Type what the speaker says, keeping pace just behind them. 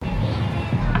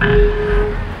Hello,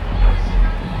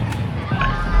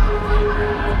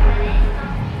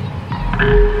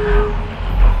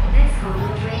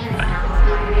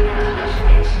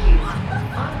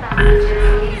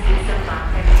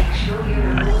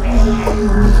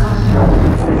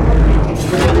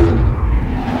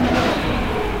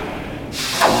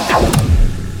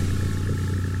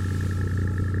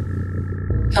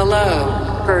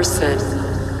 person.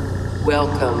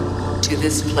 Welcome to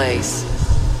this place.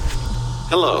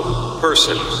 Hello,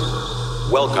 person.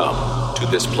 Welcome to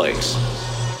this place.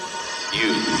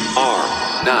 You are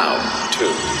now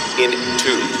tuned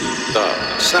into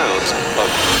the sounds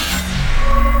of...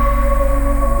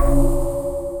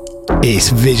 It's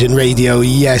Vision Radio,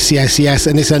 yes,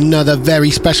 and it's another very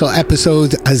special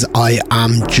episode as I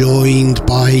am joined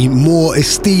by more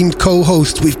esteemed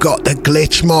co-hosts. We've got the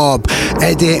Glitch Mob,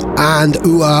 Edit and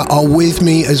Ua are with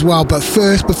me as well. But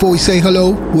first, before we say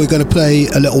hello, we're going to play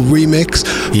a little remix.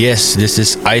 Yes, this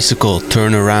is Icicle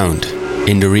Turn Around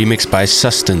in the remix by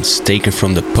Sustenance, taken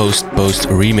from the Post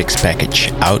remix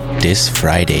package, out this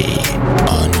Friday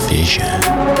on Vision.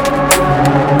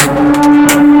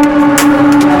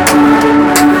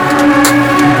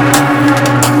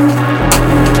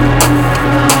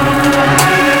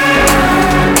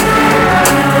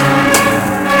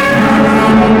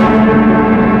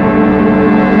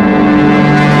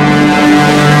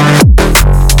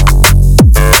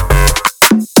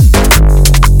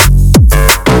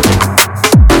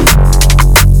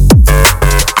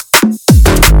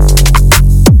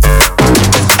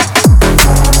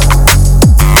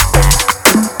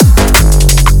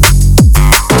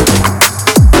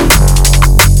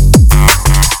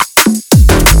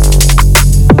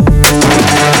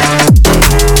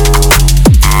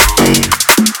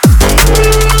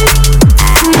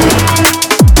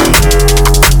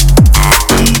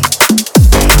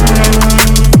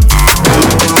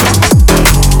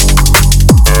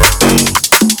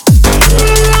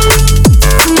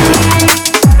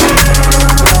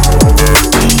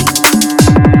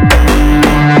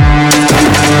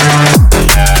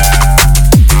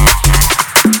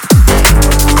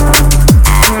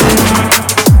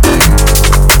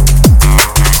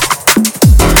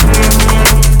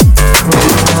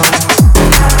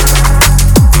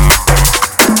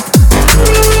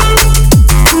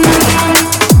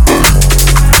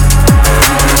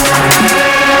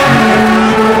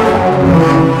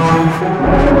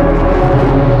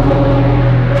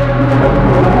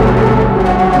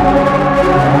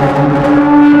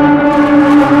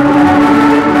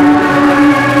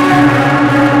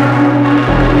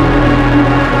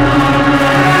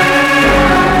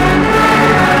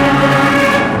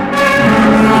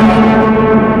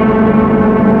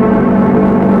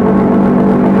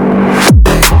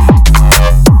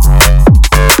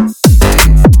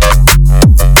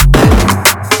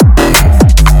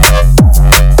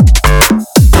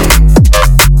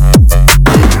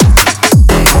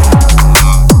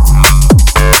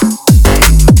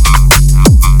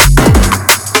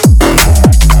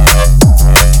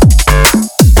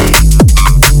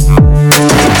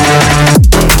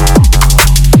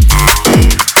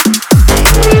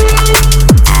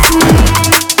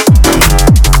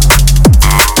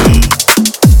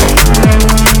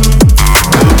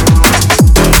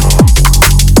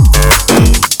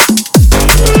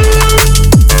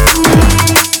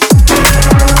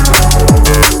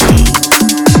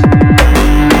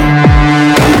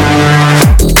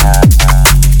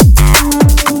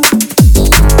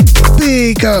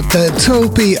 The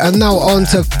Topi, and now on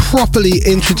to properly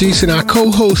introducing our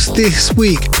co-host this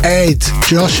week, Ed,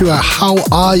 Joshua. How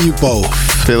are you both?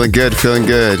 Feeling good.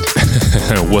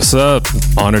 What's up?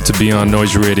 Honored to be on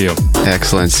Noise Radio.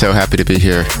 Excellent. So happy to be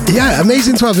here. Yeah,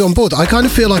 amazing to have you on board. I kind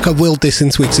of feel like I willed this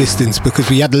into existence because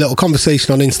we had a little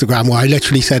conversation on Instagram where I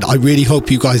literally said, I really hope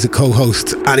you guys are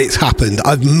co-hosts, and it's happened.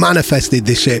 I've manifested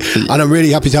this shit, and I'm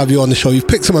really happy to have you on the show. You've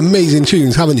picked some amazing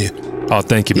tunes, haven't you? Oh,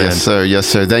 thank you, man. Yes,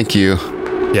 sir. Thank you.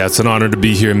 Yeah, it's an honor to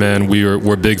be here, man.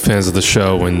 We're big fans of the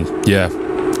show, and yeah,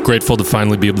 grateful to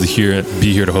finally be able to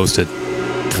be here to host it.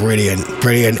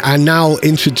 Brilliant. And now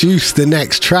introduce the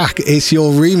next track. It's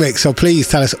your remix, so please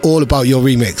tell us all about your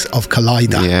remix of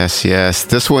Collider. Yes.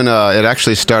 This one, it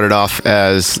actually started off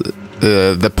as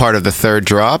the part of the third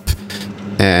drop,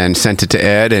 and sent it to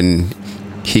Ed, and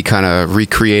he kind of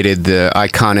recreated the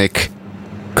iconic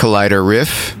Collider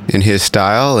riff in his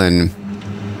style, and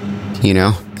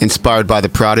inspired by the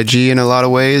Prodigy in a lot of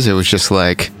ways. It was just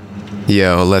like,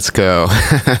 yo, let's go.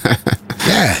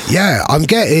 Yeah, I'm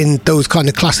getting those kind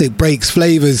of classic breaks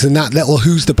flavors and that little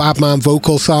Who's the Bad Man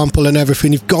vocal sample and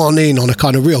everything. You've gone in on a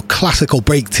kind of real classical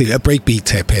breakbeat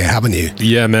tip here, haven't you?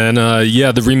 Yeah, man.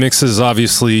 The remix is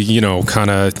obviously, kind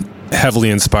of heavily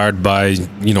inspired by,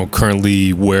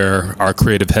 currently where our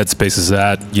creative headspace is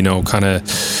at, kind of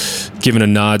giving a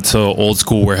nod to old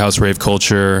school warehouse rave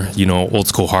culture, old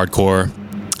school hardcore.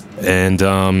 And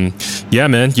man,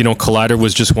 Collider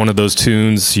was just one of those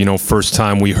tunes, first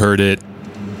time we heard it.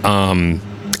 I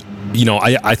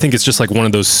think it's just like one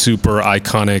of those super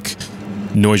iconic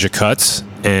Noisia cuts,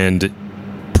 and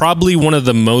probably one of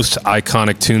the most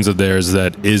iconic tunes of theirs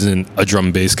that isn't a drum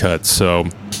and bass cut. So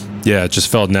yeah, it just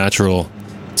felt natural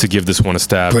to give this one a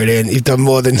stab. Brilliant. You've done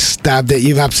more than stabbed it.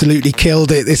 You've absolutely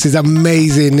killed it. This is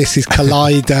amazing. This is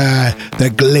Collider, the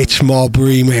Glitch Mob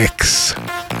remix.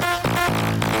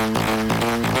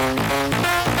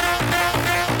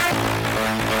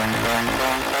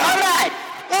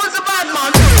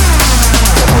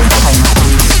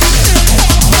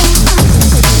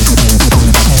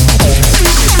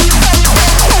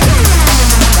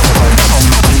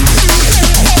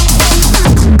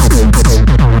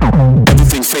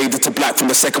 From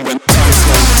the second when time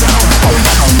slows down.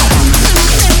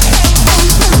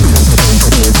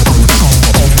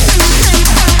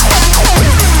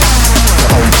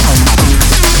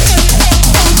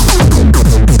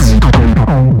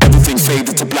 Everything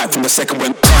faded to black from the second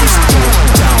when time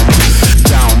slows down.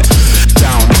 Down,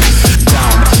 down,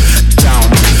 down, down,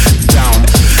 down,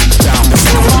 down. The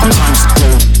second when time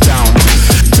slows down,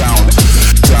 down,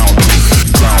 down,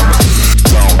 down,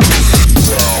 down, down.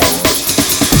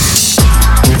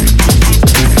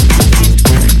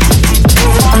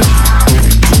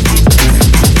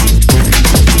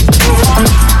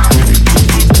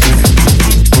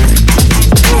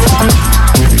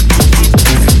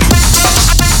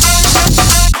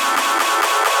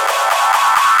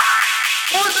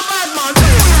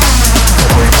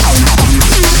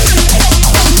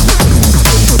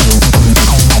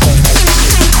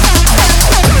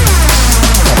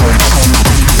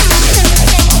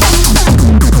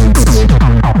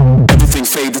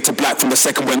 From the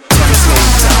second when time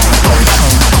slows down.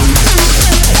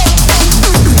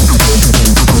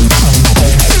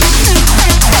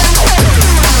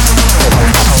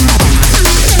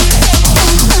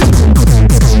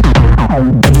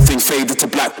 Everything faded to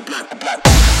black.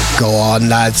 Go on,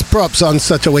 lads. Props on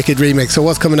such a wicked remix. So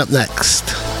what's coming up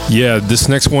next? Yeah, this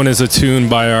next one is a tune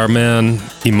by our man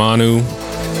Imanu.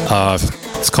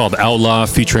 It's called Outlaw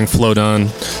featuring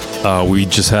Flodon. We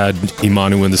just had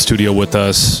Imanu in the studio with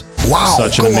us. Wow,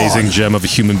 such an amazing gem of a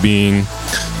human being.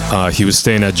 He was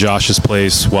staying at Josh's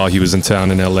place while he was in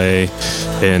town in LA.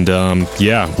 And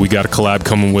we got a collab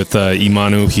coming with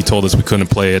Imanu. He told us we couldn't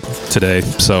play it today.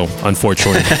 So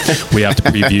unfortunately, we have to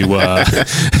preview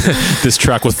this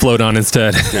track with Flodon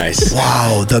instead. Nice.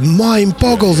 Wow, the mind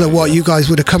boggles at what you guys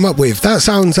would have come up with. That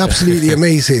sounds absolutely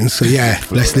amazing. So yeah,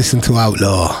 let's listen to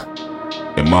Outlaw.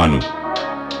 Imanu.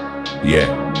 Yeah,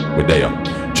 we're there.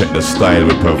 Check the style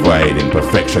we provide in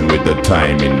perfection with the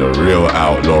timing. The real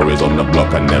outlaw is on the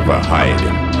block and never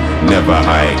hiding. Never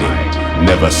hiding,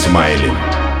 never smiling.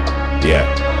 Yeah,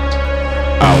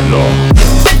 outlaw.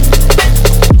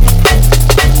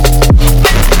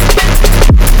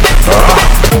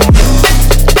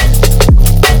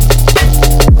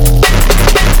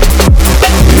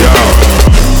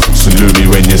 Salute me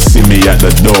when you see me at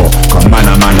the door. Come on,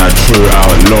 I'm a true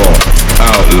outlaw.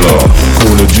 Outlaw,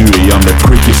 Call of Duty, I'm the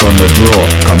quickest on the draw.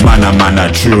 Come on, I'm a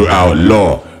true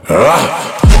outlaw.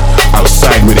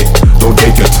 Outside with it, don't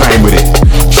take your time with it.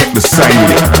 Check the sign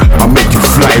with it, I'll make you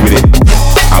fly with it.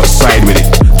 Outside with it,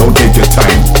 don't take your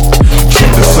time.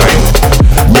 Check the sign,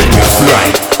 make me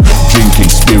fly. Drinking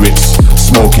spirits,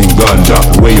 smoking ganja,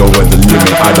 way over the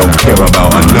limit. I don't care about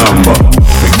a number.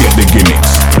 Forget the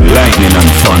gimmicks, lightning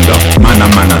and thunder. Man,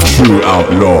 I'm a true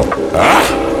outlaw.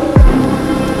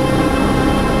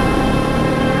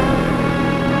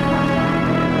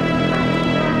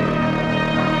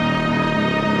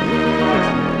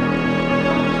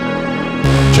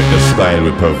 Style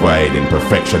we provide in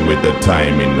perfection with the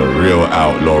timing. The real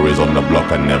outlaw is on the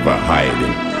block and never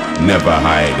hiding. Never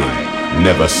hiding,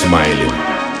 never smiling.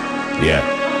 Yeah,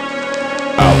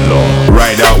 outlaw.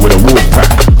 Ride out with a wolf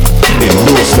pack,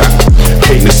 endorse that.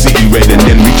 Paint the city red and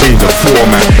then we change the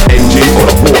format. Engine or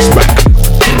the horseback,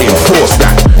 enforce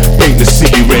that. Paint the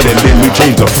city red and then we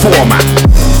change the format.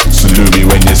 Salute me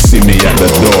when you see me at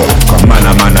the door. Come on,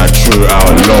 I'm a true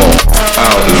outlaw.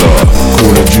 Outlaw,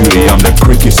 Call of Duty, I'm the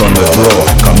quickest on the draw.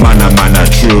 Come on, I'm a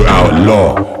true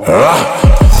outlaw.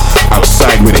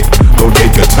 Outside with it, don't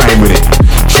take your time with it.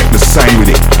 Check the sign with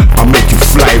it, I'll make you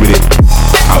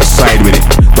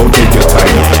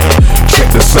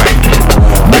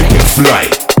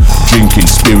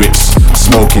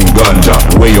ganja.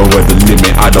 Way over the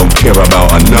limit, I don't care about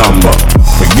a number.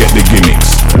 Forget the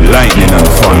gimmicks, lightning and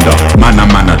thunder.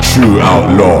 Man, a true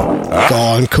outlaw.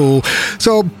 Gone, cool.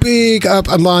 So big up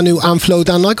Amanu and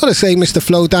Flowdan. I gotta say, Mr.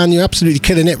 Flowdan, you're absolutely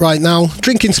killing it right now.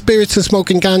 Drinking spirits and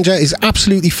smoking ganja is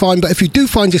absolutely fine, but if you do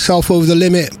find yourself over the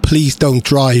limit, please don't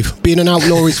drive. Being an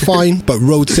outlaw is fine, but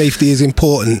road safety is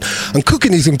important. And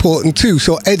cooking is important too.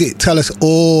 So Edit, tell us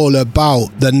all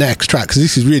about the next track, because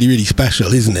this is really, really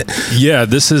special, isn't it? Yeah,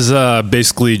 this is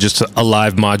basically just a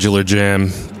live modular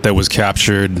jam that was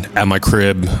captured at my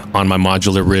crib on my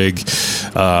modular rig,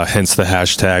 hence the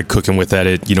hashtag Cooking with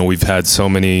Edit. You know, we've had so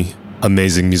many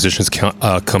amazing musicians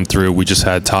come through. We just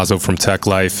had Tazo from Tech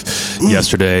Life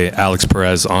yesterday, Alex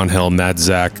Perez, Angel, Mad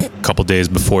Zach a couple days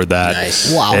before that.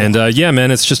 Nice. Wow. And yeah,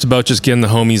 man, it's just about just getting the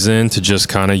homies in to just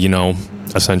kind of, you know,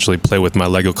 essentially play with my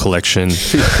Lego collection,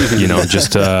 you know,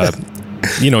 just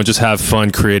have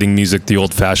fun creating music the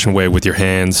old-fashioned way with your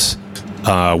hands,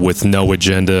 with no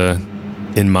agenda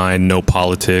in mind, no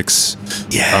politics,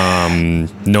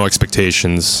 no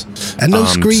expectations, and no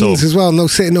screens as well. No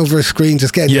sitting over a screen,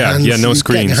 just getting your hands, no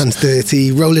screens, getting your hands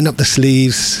dirty, rolling up the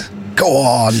sleeves. Go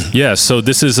on. Yeah, so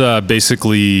this is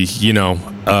basically, you know,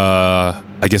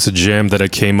 I guess a jam that I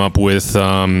came up with,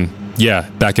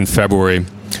 back in February,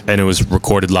 and it was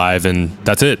recorded live, and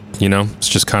that's it. You know, it's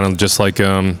just kind of just like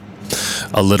a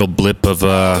little blip of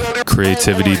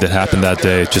creativity that happened that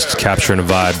day, just capturing a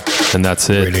vibe, and that's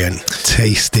it. Brilliant.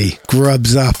 Tasty.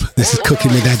 Grubs up. This is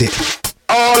Cooking with Edit.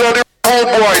 All of the old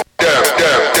boys,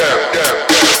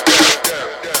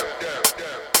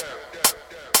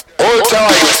 hold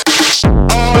tight.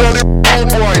 All of the old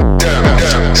boys, hold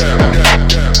tight.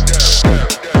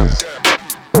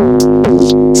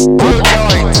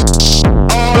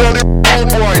 All of the old boys, hold tight. All of the old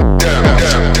boys,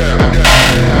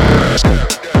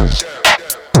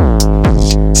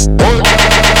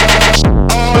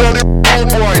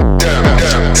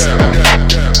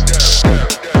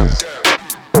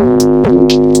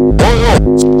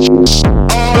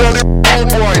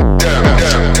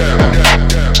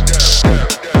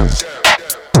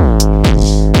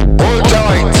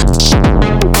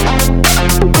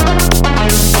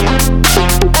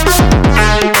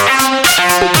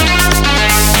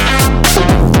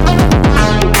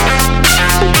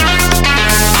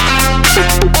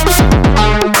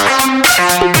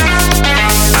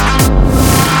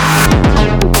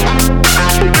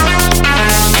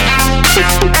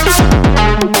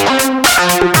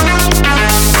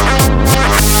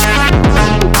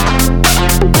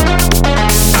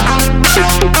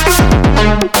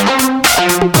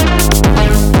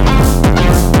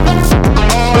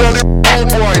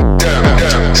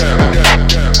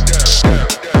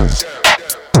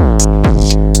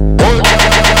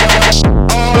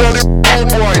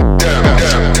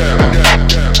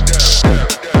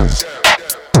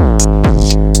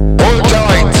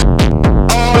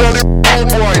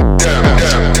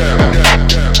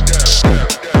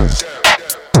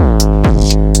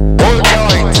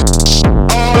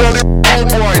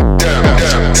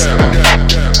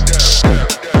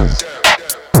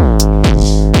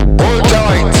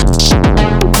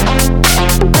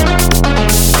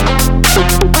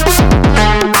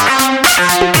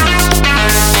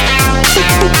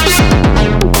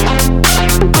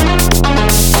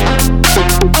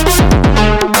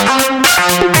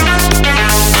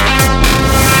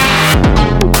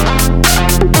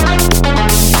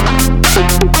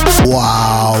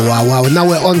 Now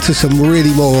we're on to some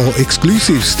really more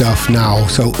exclusive stuff now.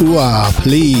 So,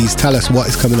 please tell us what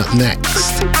is coming up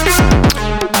next.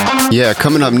 Yeah,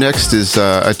 coming up next is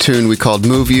a tune we called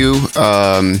Move You.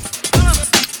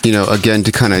 You know, again,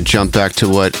 to kind of jump back to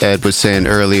what Ed was saying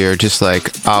earlier, just like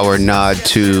our nod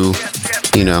to,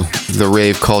 you know, the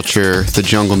rave culture, the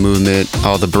jungle movement,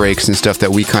 all the breaks and stuff that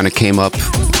we kind of came up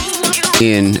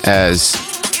in as,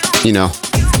 you know,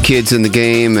 kids in the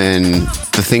game, and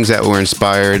the things that were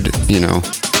inspired, you know,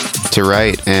 to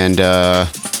write. And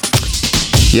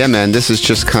yeah, man, this is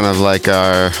just kind of like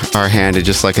our hand at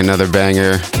just like another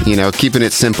banger, you know, keeping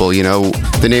it simple. You know,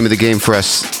 the name of the game for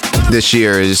us this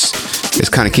year is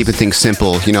kind of keeping things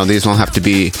simple. You know, these don't have to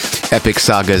be epic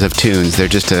sagas of tunes. They're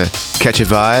just to catch a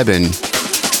vibe and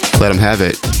let them have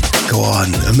it. Go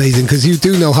on, amazing, because you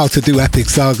do know how to do epic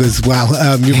sagas well.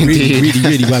 You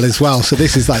really well as well. So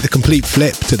this is like the complete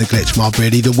flip to the Glitch Mob,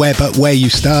 really, the where you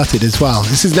started as well.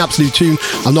 This is an absolute tune.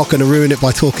 I'm not going to ruin it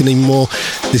by talking anymore.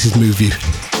 This is Move You.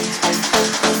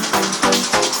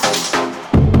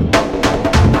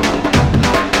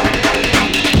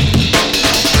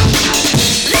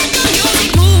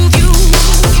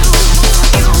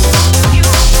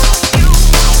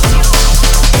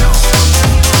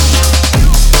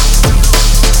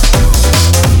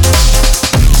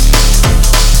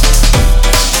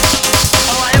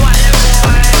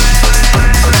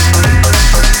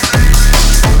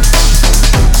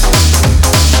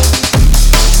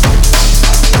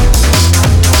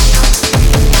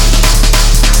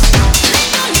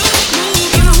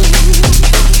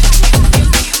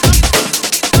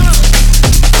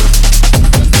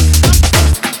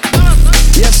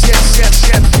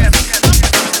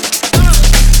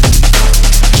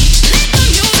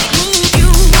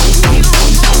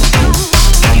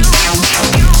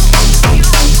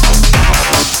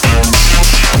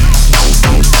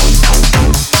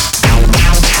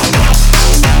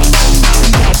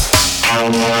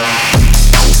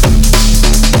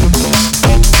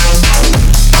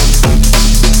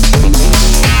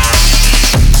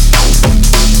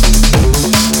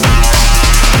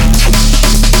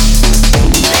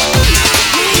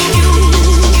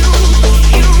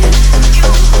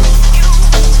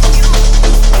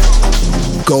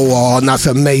 go on. That's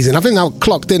amazing. I think that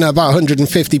clocked in at about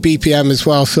 150 BPM as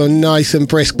well, so nice and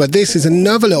brisk. But this is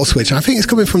another little switch. I think it's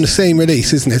coming from the same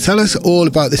release, isn't it? Tell us all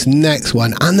about this next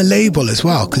one and the label as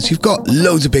well, because you've got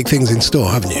loads of big things in store,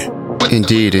 haven't you?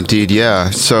 Indeed, yeah.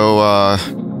 So,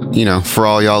 for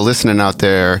all y'all listening out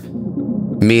there,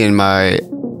 me and my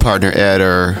partner Ed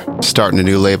are starting a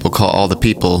new label called All the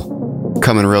People,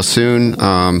 coming real soon.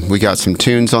 We got some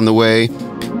tunes on the way.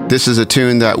 This is a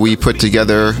tune that we put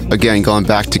together, again, going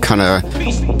back to kind of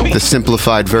the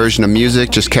simplified version of music,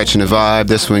 just catching a vibe.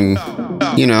 This one,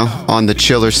 on the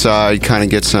chiller side, kind of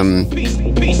get some,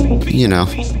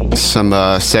 some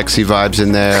sexy vibes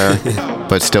in there,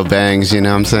 but still bangs, you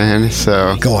know what I'm saying?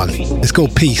 So go on. Let's go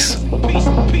Peace. Give me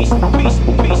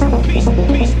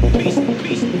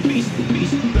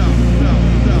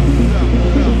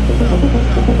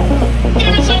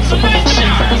some selection.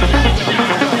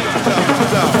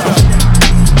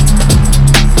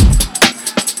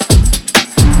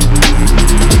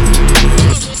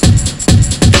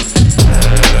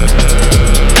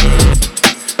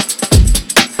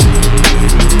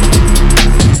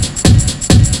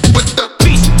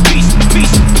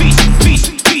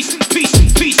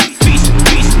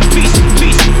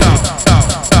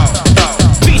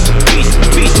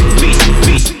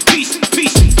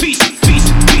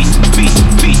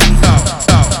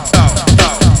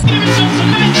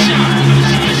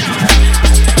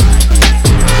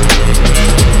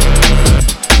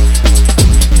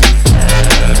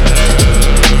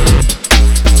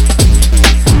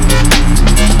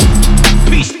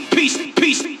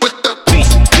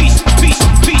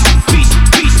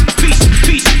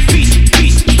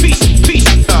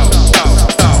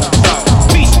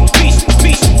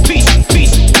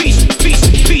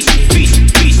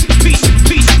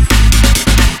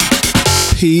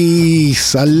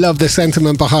 I love the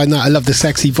sentiment behind that. I love the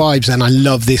sexy vibes, and I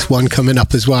love this one coming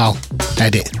up as well.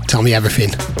 Edit, tell me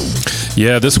everything.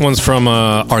 Yeah, this one's from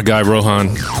our guy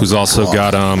Rohan, who's also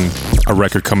got a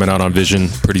record coming out on Vision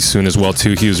pretty soon as well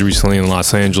too. He was recently in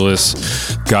Los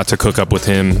Angeles, got to cook up with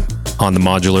him on the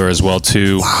modular as well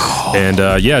too. Wow. And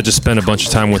just spent a bunch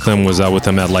of time with him. Was out with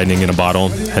him at Lightning in a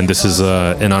Bottle, and this is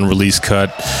an unreleased cut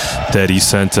that he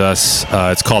sent us.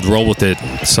 It's called Roll With It,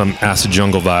 some Acid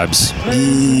Jungle vibes.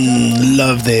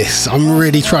 Love this. I'm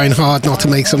really trying hard not to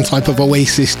make some type of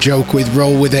Oasis joke with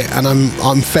Roll With It, and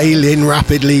I'm failing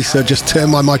rapidly, so just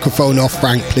turn my microphone off,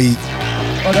 Frank, please.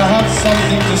 But I have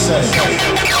something to say.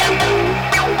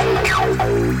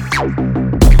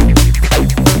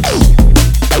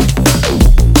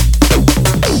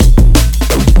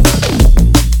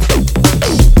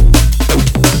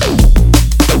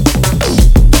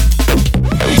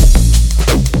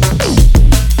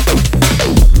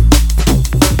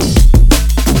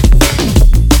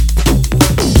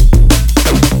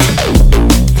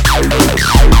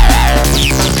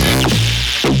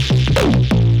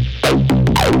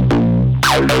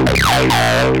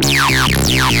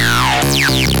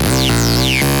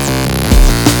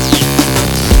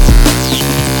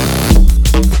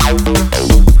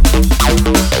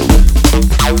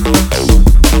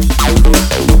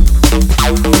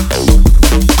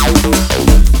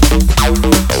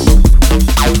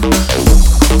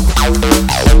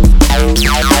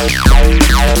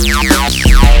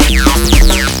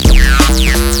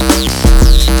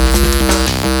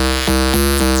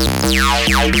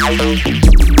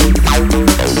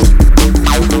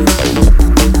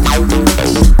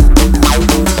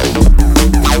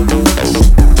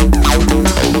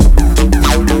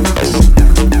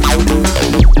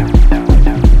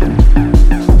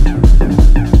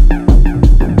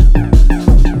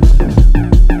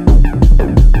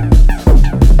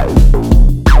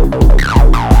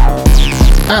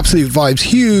 Absolute vibes.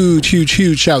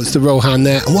 Huge shouts to Rohan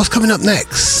there. And what's coming up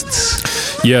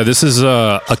next? Yeah, this is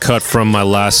a cut from my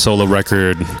last solo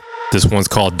record. This one's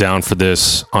called Down For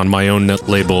This, on my own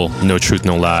label, No Truth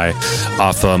No Lie,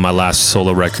 off my last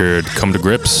solo record, Come to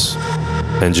Grips.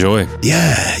 Enjoy.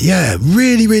 Yeah,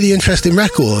 really interesting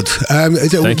record.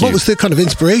 What was the kind of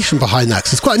inspiration behind that?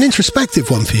 'Cause it's quite an introspective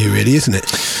one for you, really, isn't it?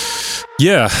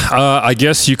 Yeah, I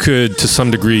guess you could, to some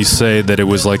degree, say that it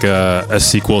was like a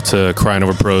sequel to Crying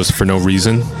Over Prose for No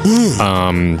Reason.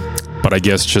 But I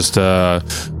guess just a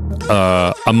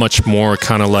much more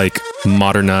kind of like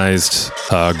modernized,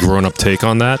 grown-up take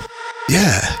on that.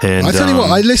 Yeah. And I tell you what,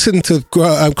 I listened to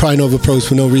Crying Over Prose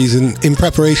for No Reason in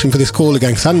preparation for this call again,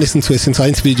 because I hadn't listened to it since I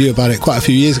interviewed you about it quite a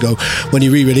few years ago when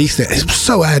you re-released it. It's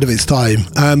so ahead of its time.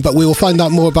 But we will find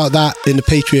out more about that in the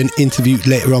Patreon interview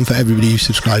later on for everybody who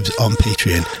subscribes on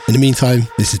Patreon. In the meantime,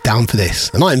 this is Down For This,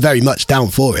 and I am very much down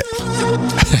for it.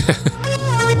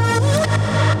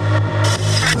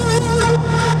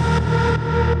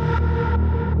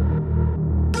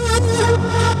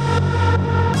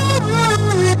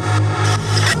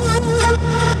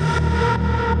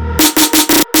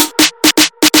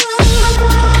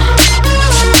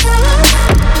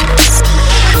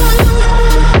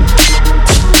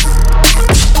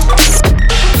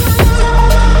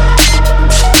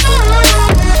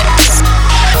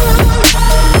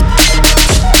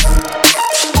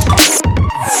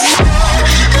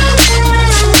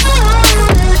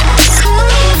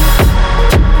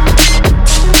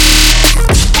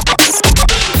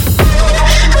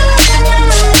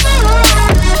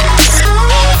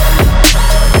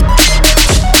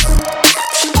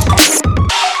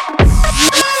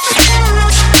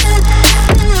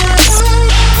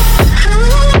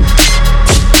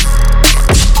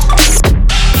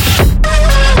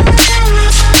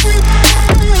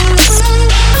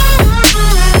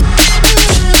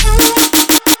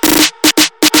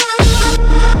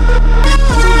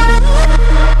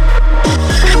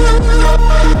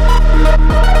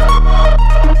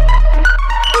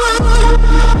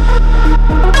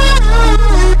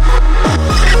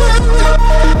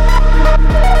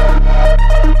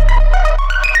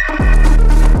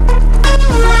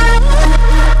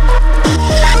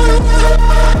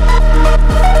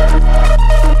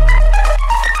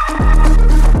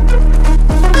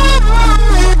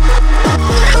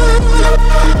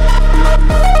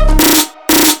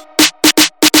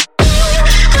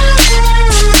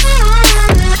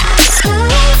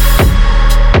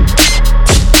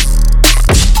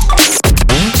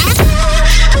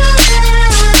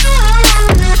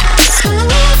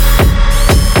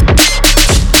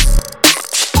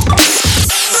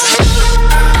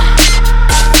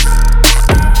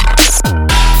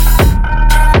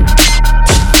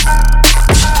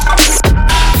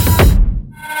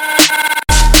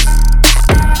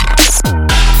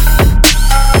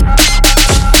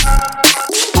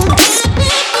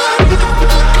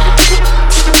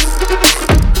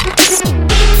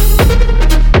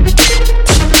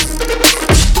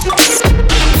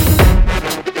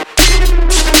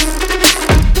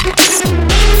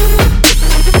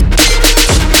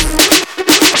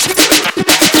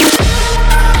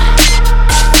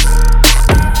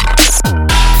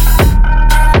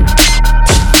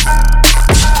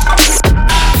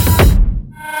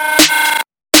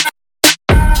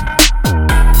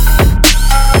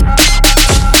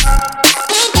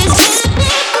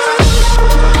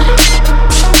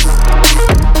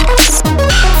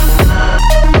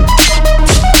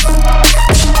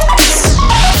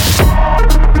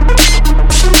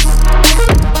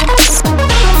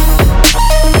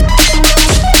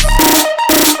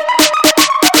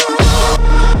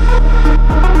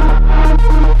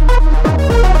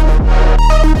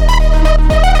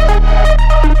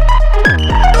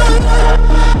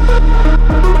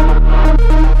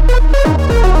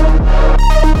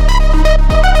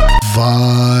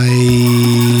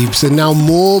 remix, and now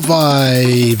more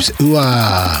vibes.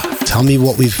 Ooh, tell me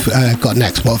what we've got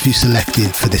next. What have you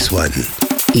selected for this one?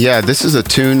 Yeah, this is a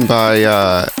tune by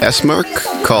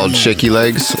S03E23 called Shaky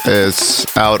Legs. It's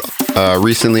out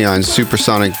recently on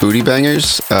Supersonic Booty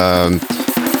Bangers.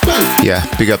 Yeah,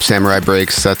 big up Samurai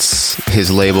Breaks. That's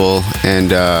his label.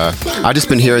 And I've just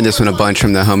been hearing this one a bunch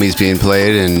from the homies being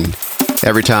played, and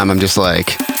every time I'm just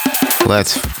like,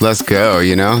 let's go,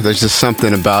 you know? There's just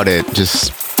something about it.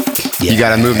 Just, you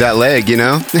gotta move that leg, you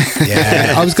know?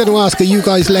 Yeah, I was going to ask, are you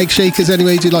guys leg shakers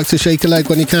anyway? Do you like to shake a leg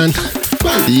when you can?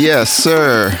 Yes,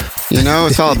 sir. You know,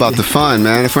 it's all about the fun,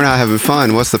 man. If we're not having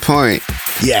fun, what's the point?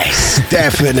 Yes,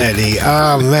 definitely.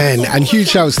 Oh, man. And huge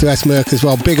shouts to S03E23 as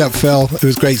well. Big up, Phil. It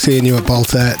was great seeing you at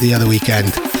Bolter the other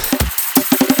weekend.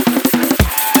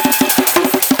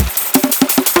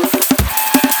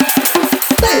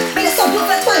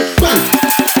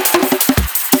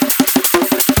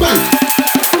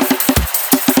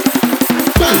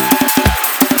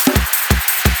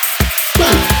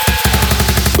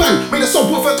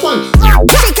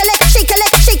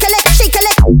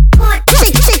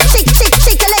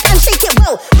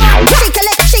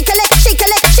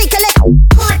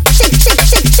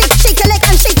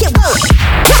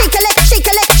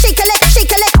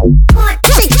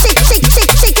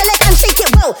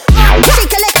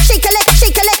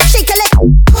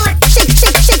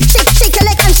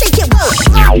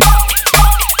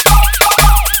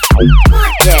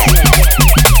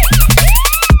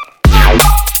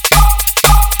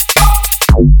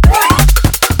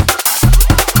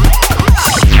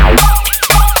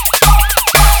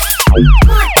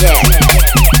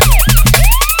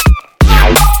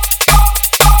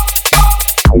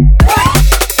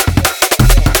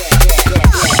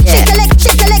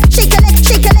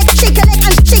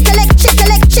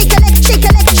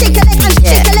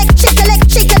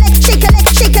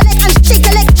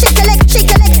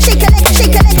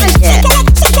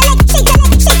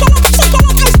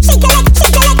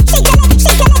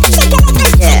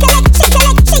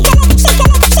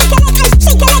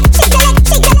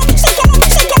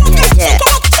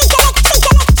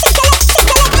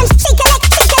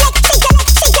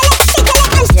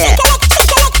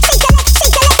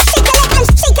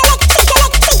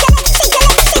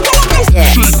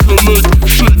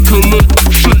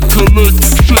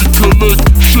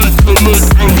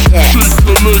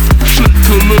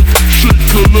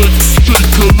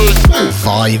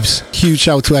 Vibes. Huge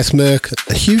shout to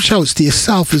S03E23. Huge shouts to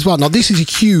yourself as well. Now this is a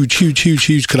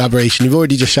huge collaboration. You've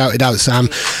already just shouted out, Sam.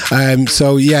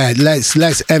 So yeah,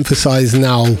 let's emphasize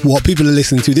now what people are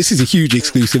listening to. This is a huge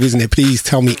exclusive, isn't it? Please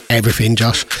tell me everything,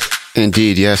 Josh.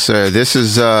 Indeed, yes, sir. This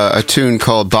is a tune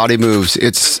called Body Moves.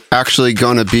 It's actually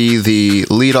going to be the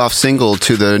lead-off single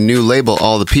to the new label,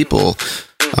 All the People.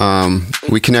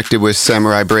 We connected with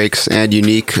Samurai Breaks and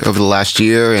Unique over the last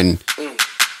year, and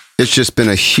it's just been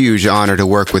a huge honor to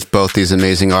work with both these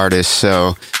amazing artists.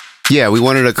 So, yeah, we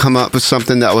wanted to come up with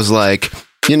something that was like,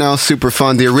 you know, super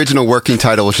fun. The original working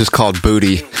title was just called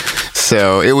Booty.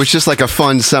 So it was just like a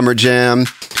fun summer jam.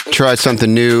 Tried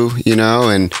something new, you know,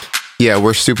 and yeah,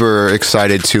 we're super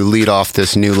excited to lead off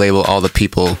this new label, All the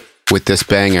People, with this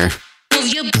banger.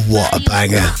 What a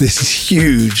banger. This is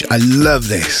huge. I love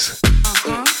this.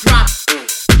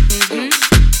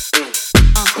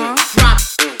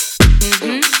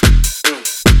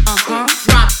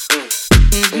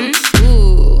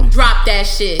 Drop that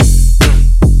shit.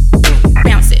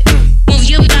 Bounce it. Move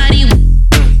your body.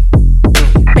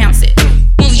 Bounce it.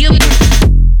 Move your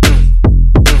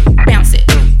bounce it.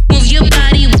 Move your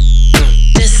body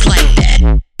just like that.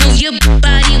 Move your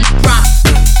body. Rock.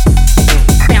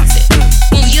 Bounce it.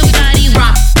 Move your body.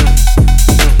 Rock.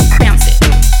 Bounce it.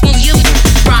 Move your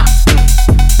rock.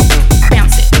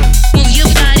 Bounce it. Move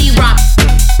your body. Rock.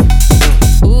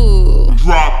 Ooh.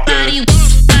 Drop that. Body.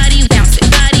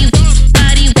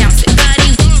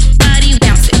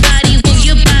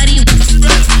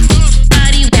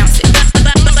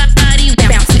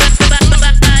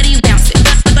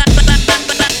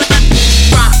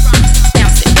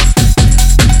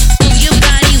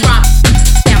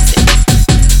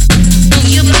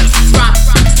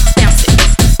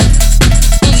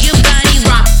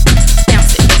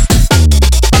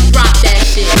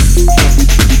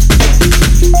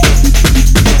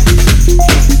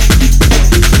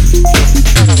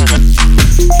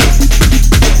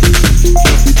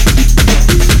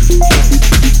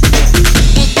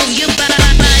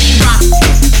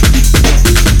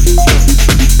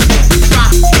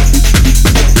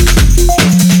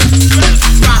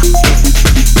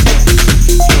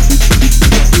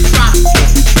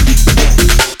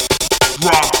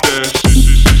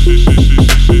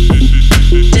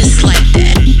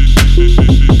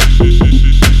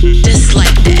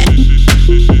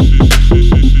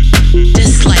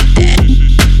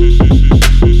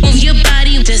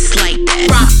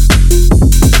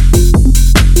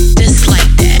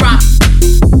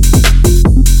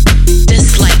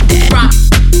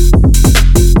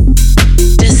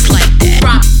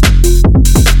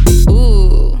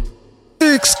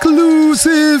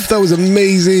 Massive! That was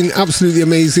amazing, absolutely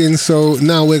amazing. So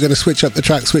now we're going to switch up the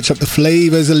track, switch up the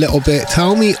flavors a little bit.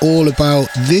 Tell me all about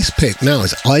this pick now.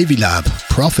 It's Ivy Lab,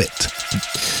 Prophet.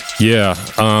 Yeah,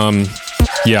 I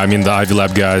mean, the Ivy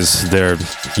Lab guys, they're,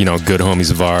 good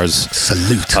homies of ours.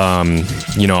 Salute.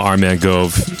 Our man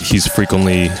Gove, he's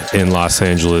frequently in Los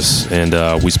Angeles,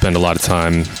 and we spend a lot of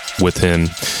time with him.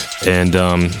 And,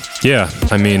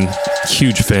 I mean,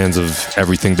 huge fans of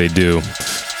everything they do.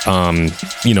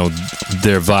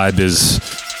 Their vibe is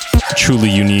truly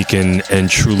unique and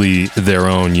truly their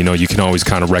own. You can always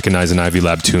kind of recognize an Ivy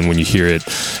Lab tune when you hear it.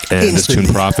 And this tune,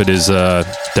 Prophet, is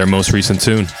their most recent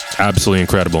tune. Absolutely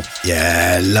incredible.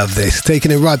 Yeah, love this.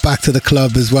 Taking it right back to the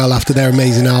club as well after their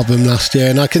amazing album last year.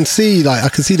 And I can see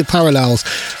the parallels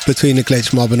between the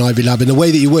Glitch Mob and Ivy Lab in the way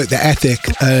that you work, the ethic,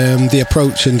 the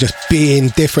approach, and just being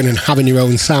different and having your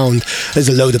own sound. There's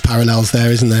a load of parallels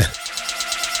there, isn't there?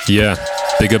 Yeah.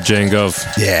 Big up Jane Gove.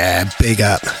 Yeah, big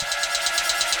up.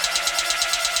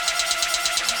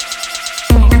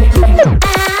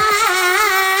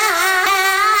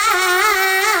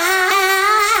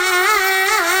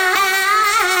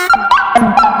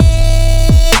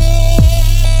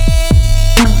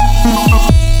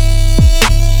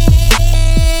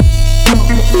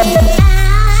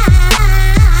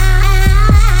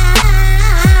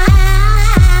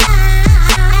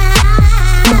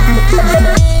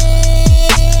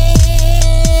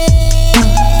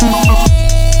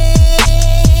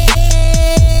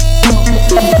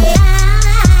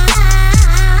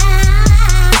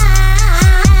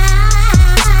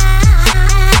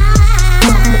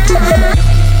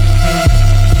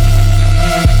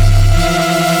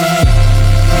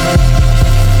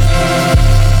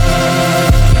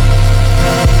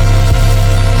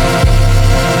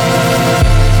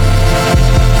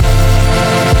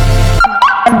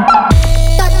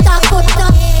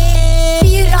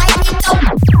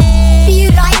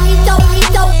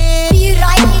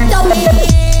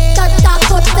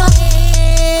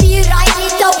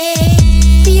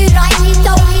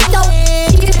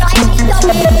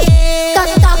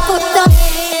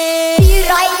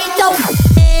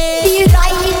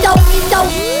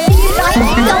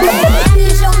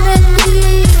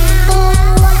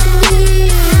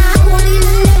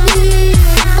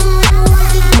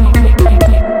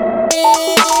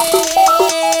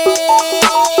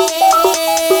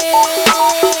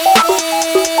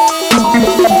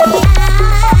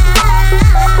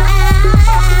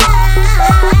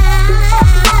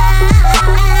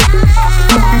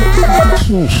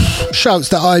 Shouts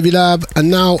to Ivy Lab, and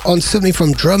now on something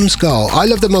from Drum Skull. I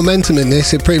love the momentum in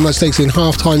this. It pretty much takes in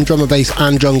half-time, drummer bass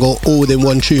and jungle all within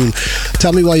one tune.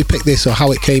 Tell me why you picked this or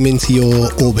how it came into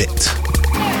your orbit.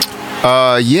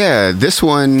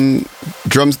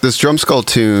 This Drum Skull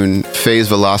tune, Phase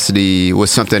Velocity, was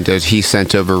something that he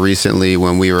sent over recently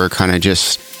when we were kind of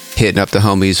just hitting up the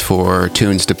homies for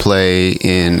tunes to play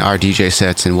in our DJ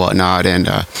sets and whatnot. And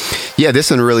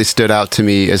this one really stood out to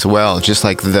me as well. Just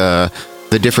like the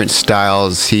different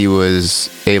styles he was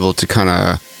able to kind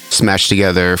of smash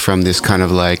together, from this kind of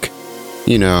like,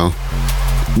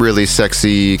 really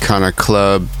sexy kind of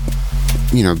club,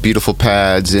 beautiful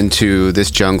pads, into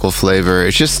this jungle flavor.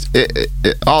 It's just, it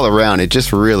all around, it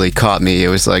just really caught me. It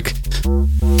was like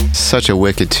such a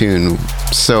wicked tune.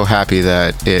 So happy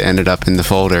that it ended up in the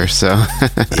folder. So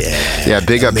yeah,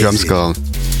 big up Drum Skull.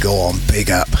 Go on, big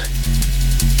up.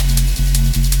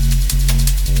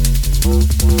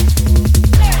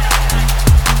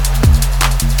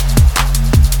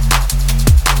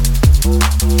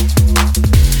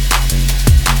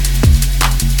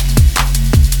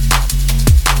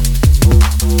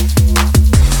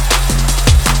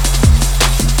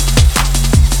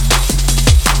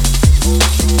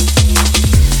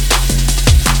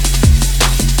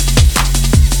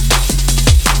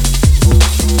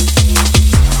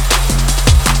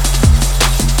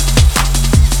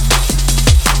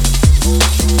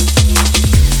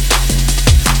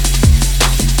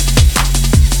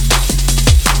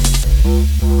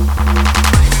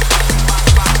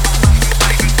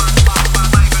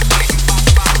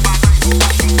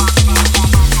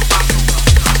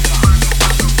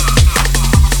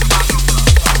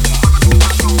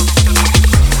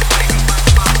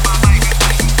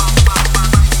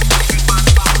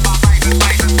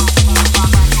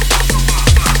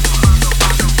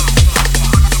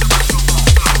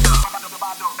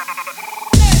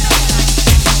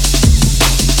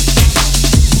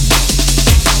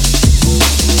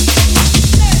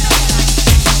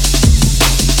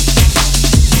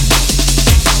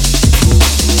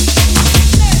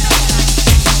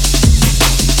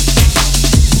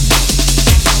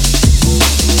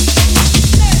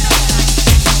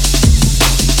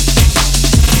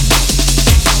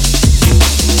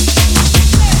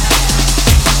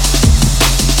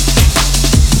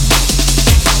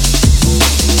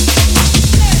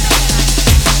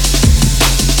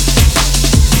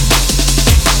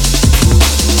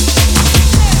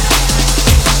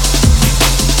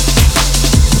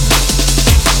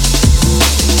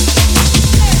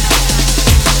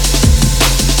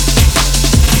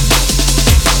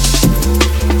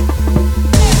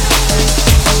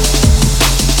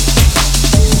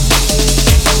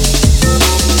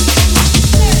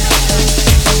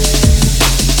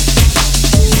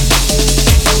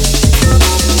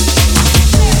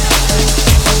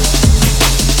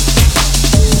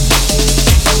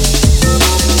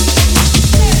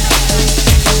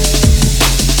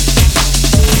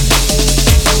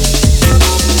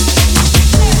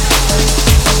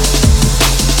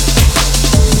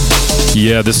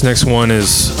 Yeah, this next one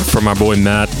is from my boy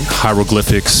Matt,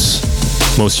 Hieroglyphics.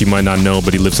 Most of you might not know,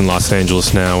 but he lives in Los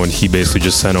Angeles now, and he basically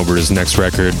just sent over his next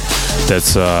record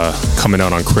that's coming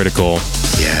out on Critical.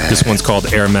 Yeah. This one's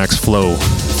called Air Max Flow,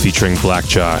 featuring Black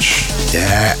Josh.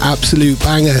 Yeah, absolute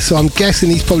banger. So I'm guessing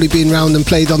he's probably been round and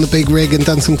played on the big rig and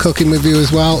done some cooking with you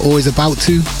as well, or is about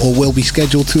to, or will be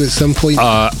scheduled to at some point.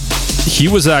 He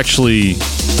was actually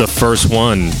the first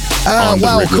one on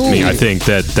the rig with me, I think,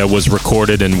 that was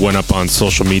recorded and went up on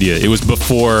social media. It was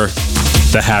before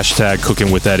the hashtag Cooking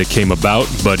With Ed came about,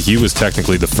 but he was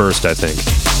technically the first, I think.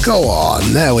 Go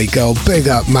on, there we go. Big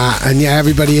up, Matt. And yeah,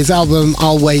 everybody, his album,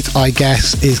 I'll Wait, I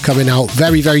Guess, is coming out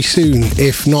very, very soon.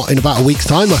 If not in about a week's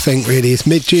time, I think, really. It's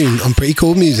mid-June on Pretty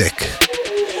Cool Music.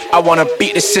 I wanna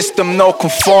beat the system, no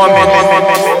conforming.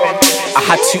 I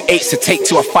had 2 8s to take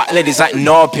to a fat ladies like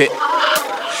Norbit.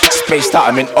 Spaced out,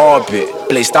 I'm in orbit.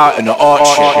 Blazed out in the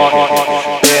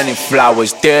orchard. Burning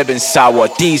flowers, Durban sour,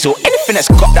 diesel, anything that's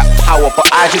got that power. But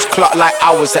I just clock like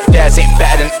hours, that theirs ain't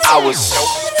better than ours.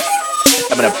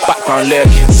 I'm in the background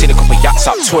lurking, seen a couple yachts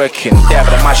out twerking. There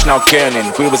but the match now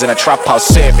gurning. We was in a trap house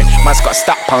serving. Man's got a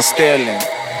stack pound sterling.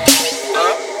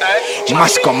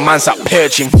 Mask on man's up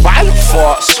purging violent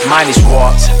thoughts. Mine is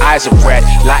warped, eyes are red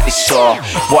like they saw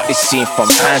what they seen from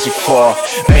times before.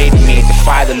 Made me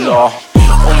defy the law.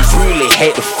 Unruly,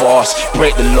 hate the force,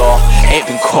 break the law, ain't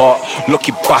been caught.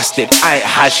 Lucky bastard, I ain't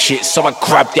had shit, so I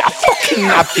grabbed it, I fucking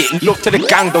nabbed it. Look to the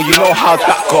gang though, you know how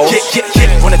that goes.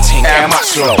 Wanna ting, Air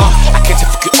Max Flow. I came to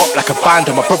fuck it up like a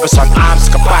bando. My brother's on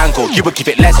arms like a bango. You would give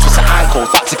it less, twist an ankle.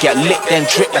 About to get lit, then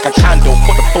drip like a candle.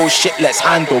 Put the bullshit, let's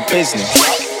handle business.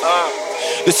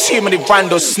 There's too many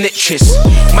random snitches.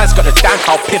 Man's got a dank,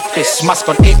 I'll pip this. Mask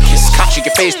on itches, capture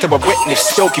your face to a witness.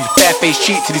 Still give bare-faced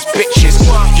cheat to these bitches.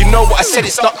 You know what I said,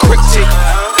 it's not cryptic.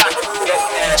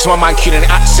 So my man killing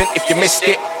an accent if you missed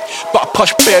it. But a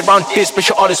posh bear around this, but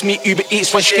your orders me Uber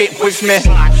Eats one straight with me.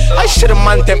 I should've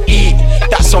man them eat,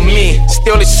 that's on me.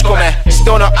 Still it's scummy,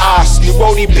 still not ass. New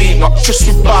rollie beat, not just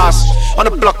with bars. On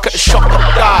the block at the shop,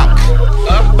 not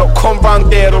dark. Don't come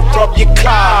round there, they'll rob your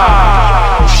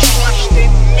car.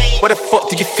 What the fuck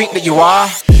do you think that you are?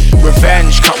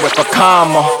 Revenge, can't wait for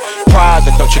karma. Pride,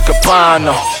 the Dolce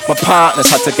Gabbana. My partners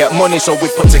had to get money, so we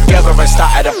put together and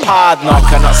started a partner.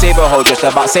 Cannot save a hoe, just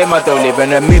about save my dough. Live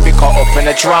in a movie caught up in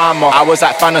a drama. I was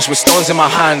like Thanos with stones in my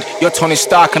hand. You're Tony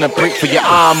Stark and a brick for your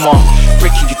armor.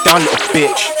 Breaking you down, little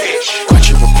bitch. Got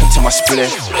you up into my split.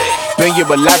 Bring you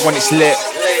alive when it's lit.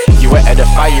 You went at the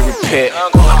fiery pit.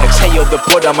 Exhale the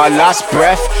blood on my last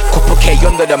breath. Couple K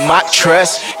under the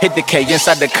mattress. Hid the K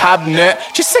inside the cabinet.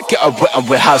 Just said get a wet and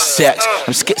we'll have sex.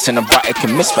 I'm skitzing and right, I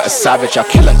can miss but a savage. I'll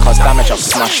kill and cause damage, I've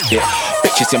smashed it.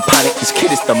 Bitches in panic, this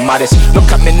kid is the maddest.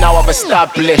 Look at me now, I've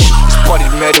established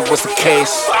spotted murder was the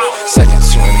case. Second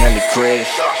to an early grave.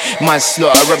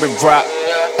 Manslaughter, rubbing rap.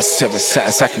 A 7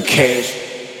 sentence I can cave.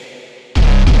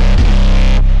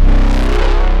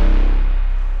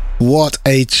 What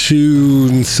a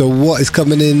tune. So what is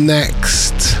coming in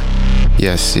next?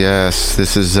 Yes.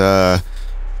 This is a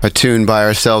tune by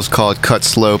ourselves called Cut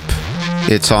Slope.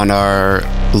 It's on our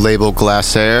label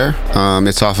Glasair.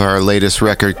 It's off our latest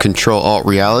record, Control Alt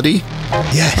Reality.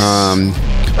 Yes.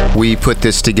 We put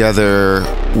this together.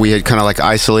 We had kind of like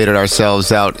isolated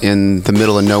ourselves out in the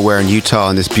middle of nowhere in Utah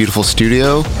in this beautiful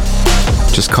studio.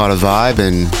 Just caught a vibe,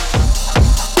 and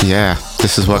yeah,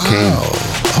 this is what came.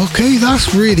 Okay,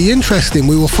 that's really interesting.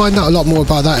 We will find out a lot more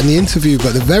about that in the interview,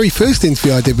 but the very first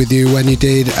interview I did with you, when you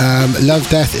did Love,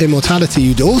 Death, Immortality,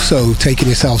 you'd also taken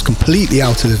yourselves completely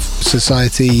out of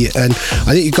society, and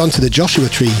I think you'd gone to the Joshua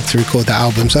Tree to record that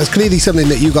album, so it's clearly something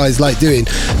that you guys like doing.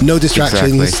 No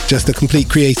distractions, just a complete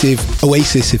creative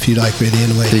oasis, if you like, really,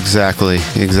 in a way. Exactly.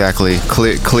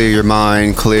 Clear your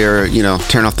mind,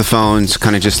 turn off the phones,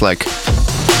 kind of just like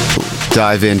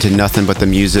dive into nothing but the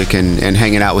music and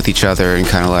hanging out with each other and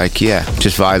kind of like,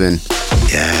 just vibing.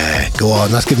 Yeah, go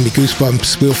on, that's giving me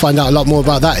goosebumps. We'll find out a lot more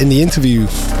about that in the interview.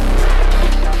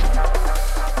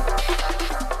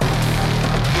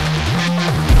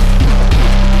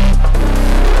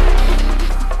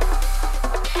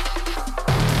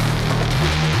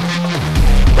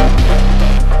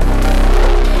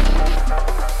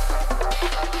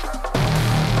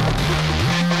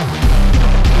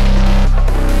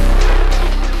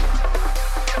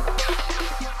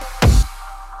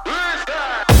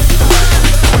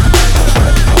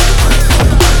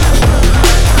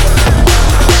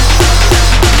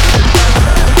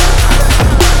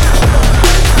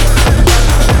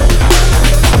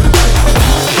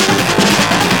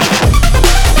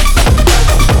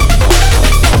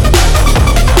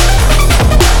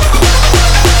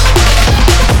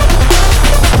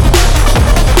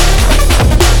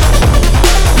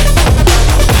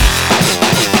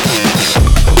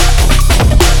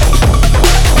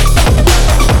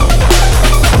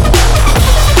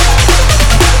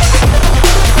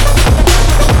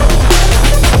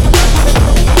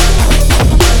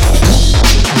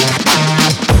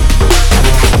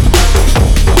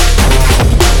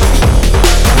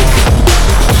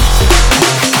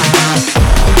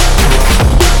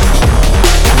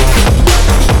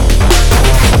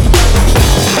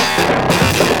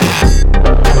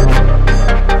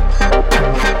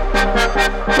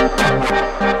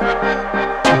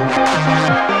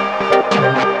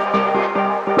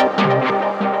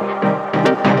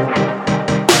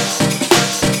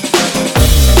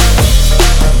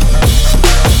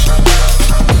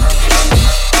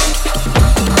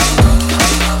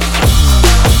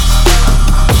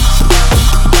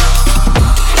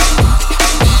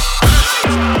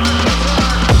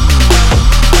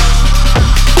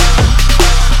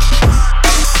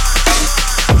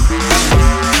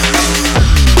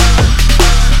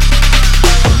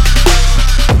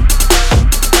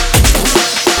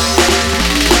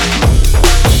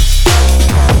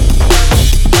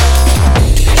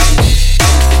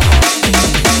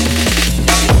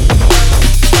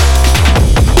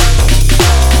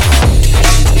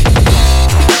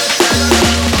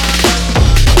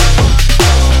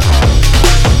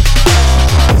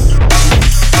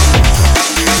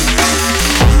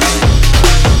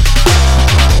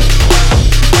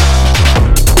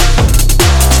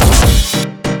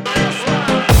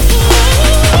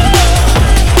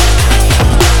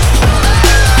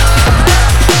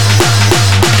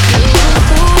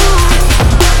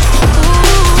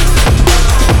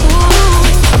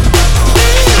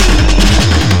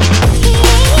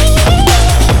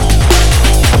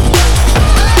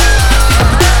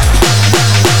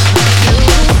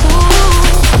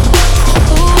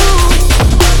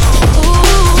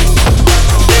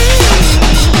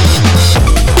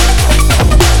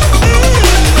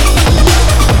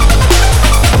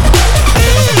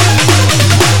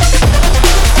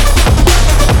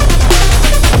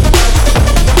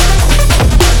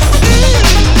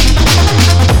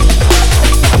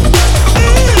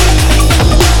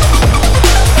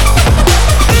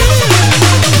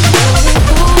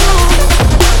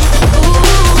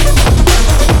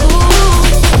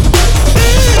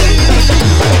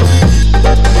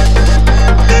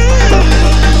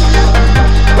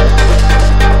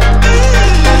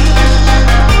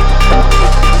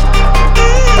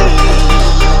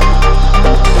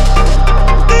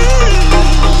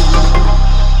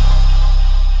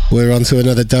 We're on to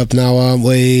another dub now, aren't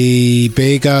we?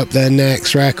 Big up the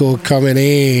next record coming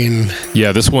in.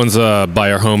 Yeah, this one's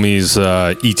by our homies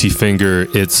E.T. Finger.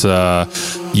 It's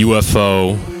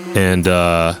UFO and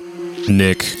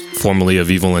Nick, formerly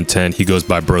of Evil Intent. He goes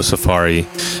by Bro Safari,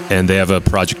 and they have a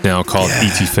project now called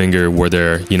E.T. Finger, where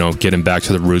they're getting back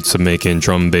to the roots of making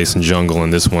drum and bass and jungle.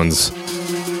 And this one's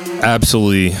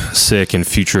absolutely sick and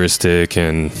futuristic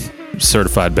and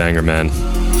certified banger, man.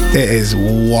 It is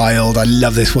wild. I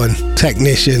love this one.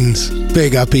 Technicians,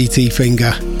 big up E.T.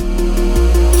 Finger.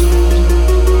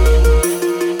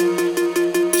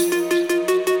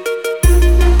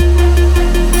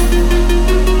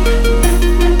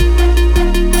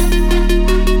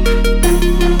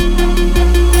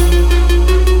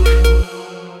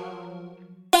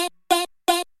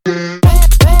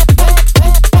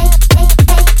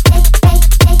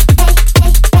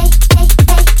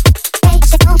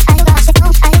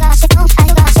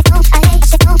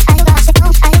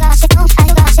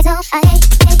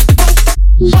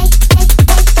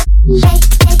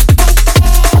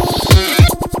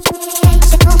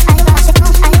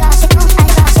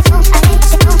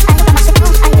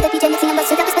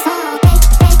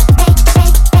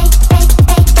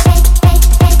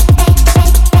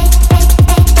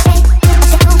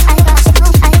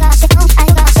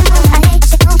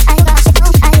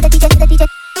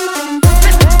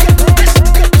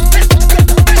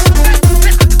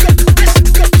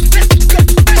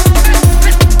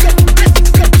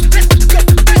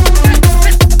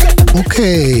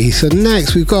 So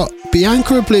next we've got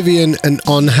Bianca Oblivion and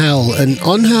On Hell, and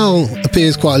On Hell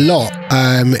appears quite a lot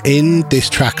in this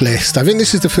track list. I think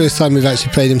this is the first time we've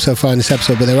actually played him so far in this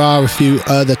episode, but there are a few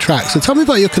other tracks. So tell me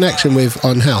about your connection with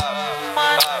On Hell.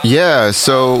 Yeah,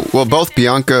 so both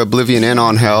Bianca Oblivion and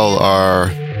On Hell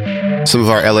are some of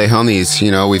our LA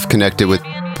homies. We've connected with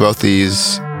both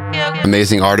these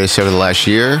amazing artists over the last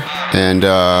year, and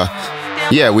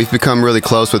we've become really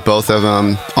close with both of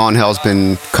them. On Hell's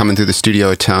been coming through the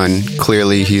studio a ton.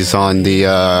 Clearly, he's on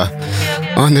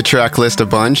the track list a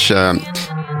bunch.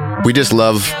 We just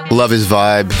love his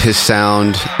vibe, his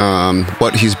sound,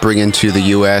 what he's bringing to the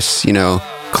U.S.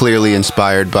 Clearly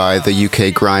inspired by the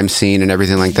UK grime scene and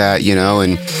everything like that.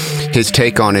 And his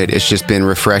take on it, it's just been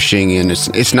refreshing, and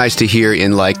it's nice to hear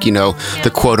in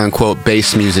the quote unquote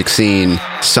bass music scene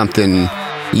something,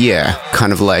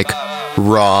 kind of like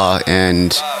raw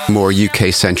and more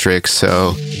UK centric.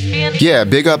 So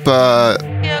big up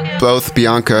both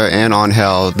Bianca and On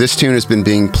Hell. This tune has been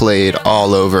being played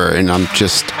all over, and I'm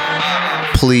just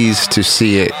pleased to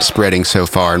see it spreading so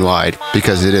far and wide,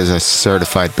 because it is a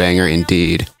certified banger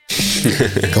indeed.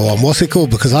 Go on, what's it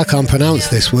called? Because I can't pronounce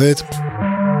this word.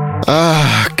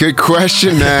 Good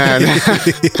question, man.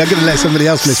 I'm gonna let somebody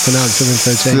else mispronounce them for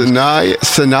a change.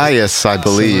 Sinaias, I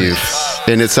believe.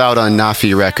 And it's out on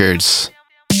Nafi Records.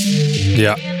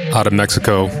 Yeah, out of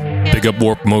Mexico. Big up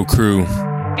Warp Mode crew.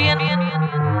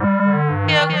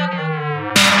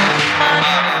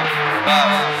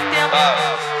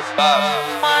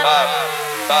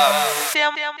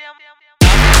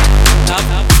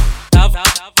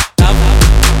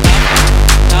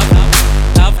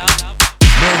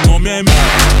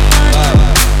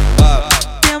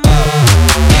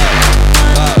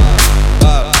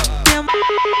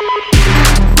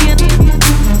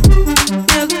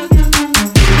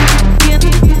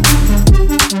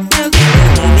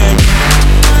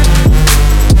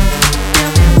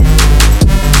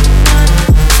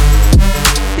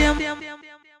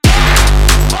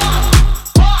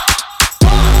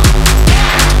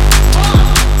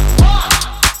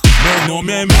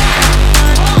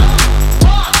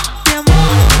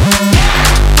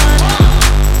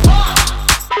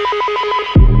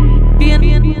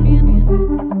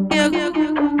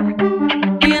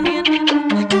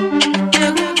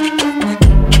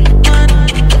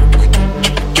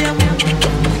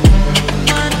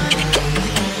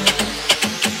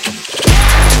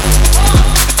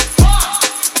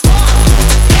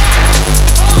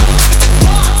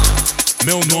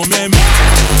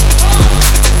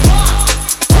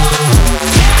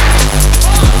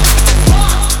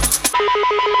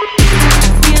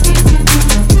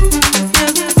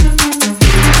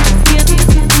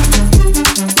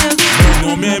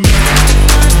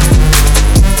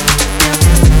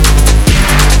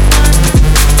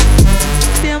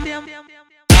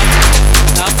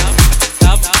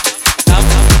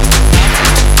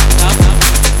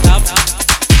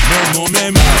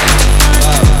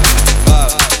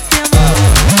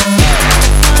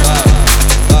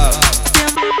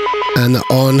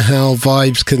 On Hell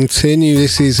vibes continue.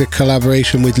 This is a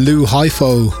collaboration with Lou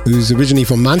Hypho, who's originally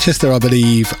from Manchester, I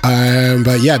believe.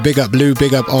 But yeah, big up Lou,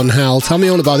 big up On Hell. Tell me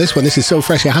all about this one. This is so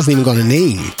fresh, it hasn't even got a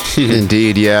name.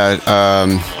 Indeed, yeah.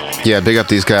 Yeah, big up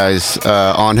these guys.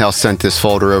 On Hell sent this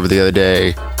folder over the other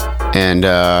day, and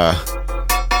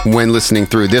when listening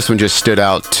through, this one just stood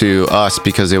out to us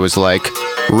because it was like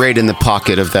right in the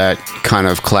pocket of that kind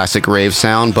of classic rave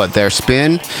sound. But their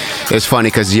spin is funny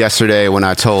because yesterday when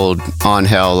I told On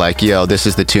Hell, like, yo, this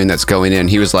is the tune that's going in,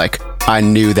 he was like, I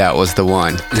knew that was the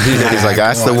one. He's like,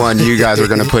 that's the one you guys were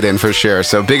going to put in for sure.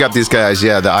 So big up these guys.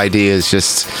 Yeah, the ID is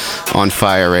just on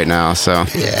fire right now. So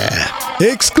yeah,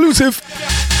 exclusive.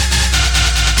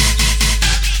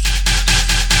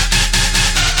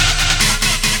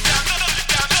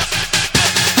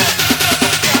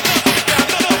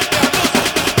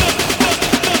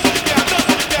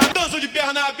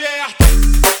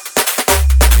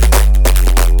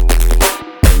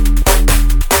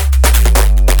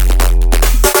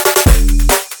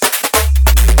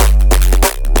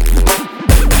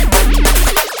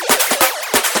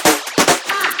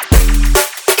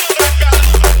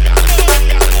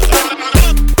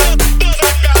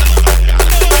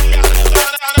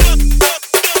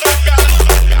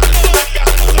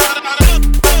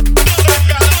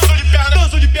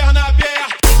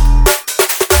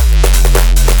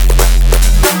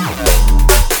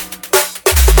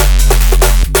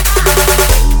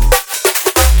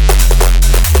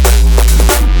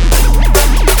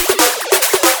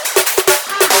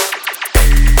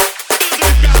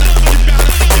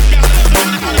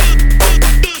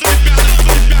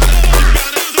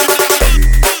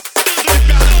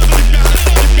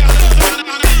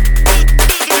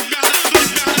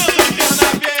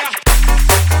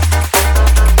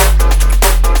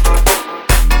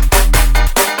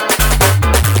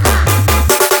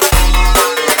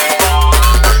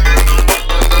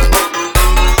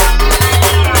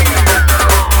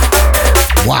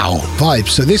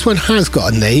 So this one has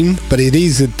got a name, but it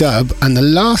is a dub, and the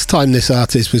last time this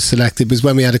artist was selected was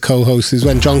when we had a co-host, is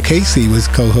when John Casey was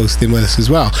co-hosting with us as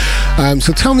well.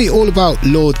 So tell me all about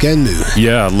Lord Genmu.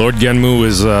 Yeah, Lord Genmu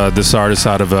is this artist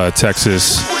out of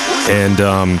Texas, and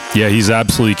yeah, he's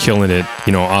absolutely killing it.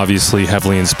 You know, obviously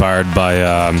heavily inspired by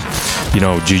you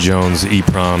know, G Jones,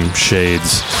 EPROM,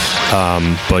 Shades,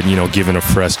 but you know, given a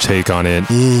fresh take on it.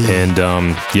 And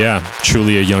yeah,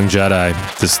 truly a young Jedi.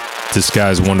 This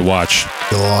guy's one to watch.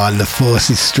 Oh, and the force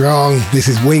is strong. This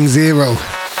is Wing Zero.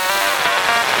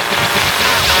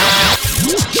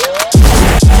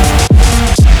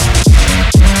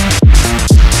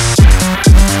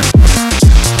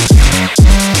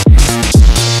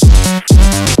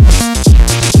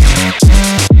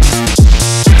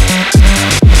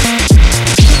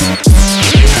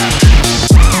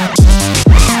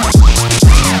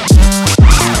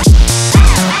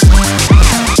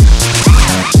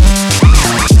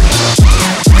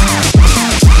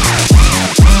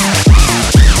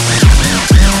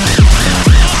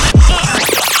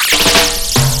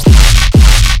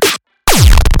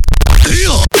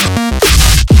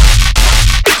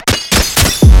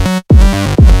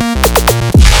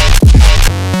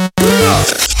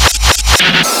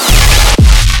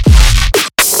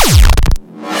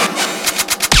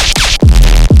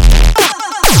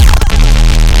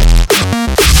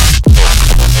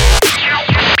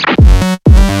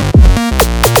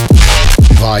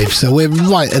 So we're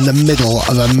right in the middle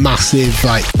of a massive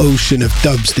like ocean of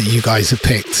dubs that you guys have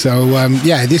picked. So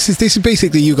yeah, this is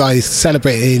basically you guys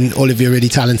celebrating all of your really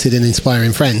talented and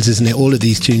inspiring friends, isn't it? All of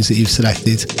these tunes that you've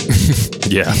selected.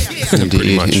 Yeah,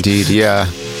 indeed, yeah.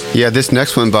 This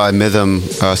next one by Mytham,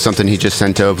 something he just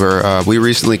sent over. We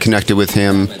recently connected with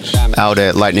him out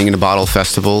at Lightning in a Bottle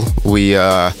Festival. We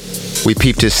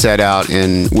peeped his set out,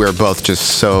 and we're both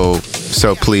just so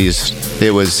pleased.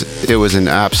 It was an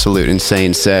absolute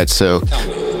insane set. So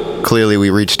clearly we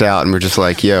reached out and we're just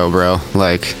like, yo, bro,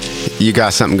 like, you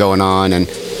got something going on. And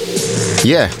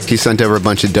yeah, he sent over a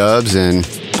bunch of dubs, and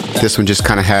this one just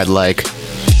kind of had like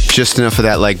just enough of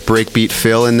that like breakbeat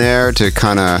feel in there to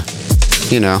kind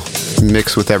of, you know,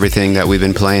 mix with everything that we've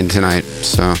been playing tonight.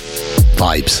 So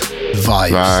vibes.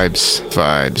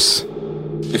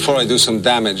 Before I do some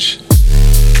damage,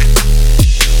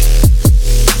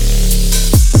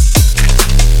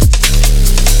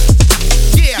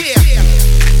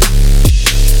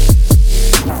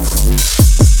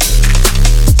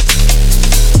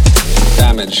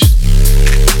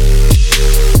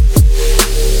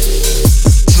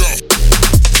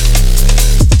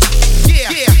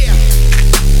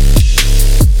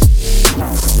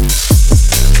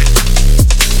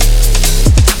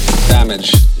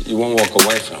 you won't walk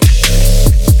away from.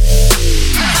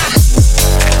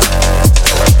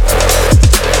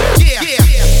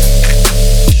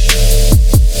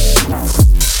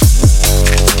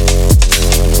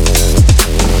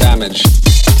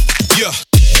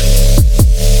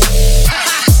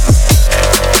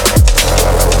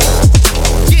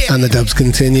 And the dubs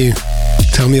continue.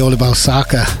 Tell me all about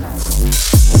Saka.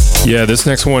 Yeah, this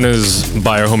next one is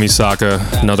by our homie Saka,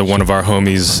 another one of our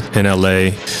homies in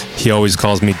LA. He always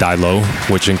calls me Dailo,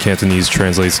 which in Cantonese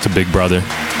translates to Big Brother.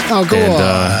 Oh, go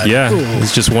on. Yeah, cool.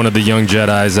 He's just one of the young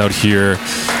Jedis out here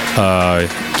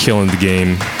killing the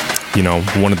game. You know,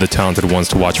 one of the talented ones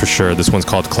to watch for sure. This one's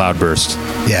called Cloudburst.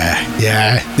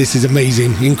 Yeah. This is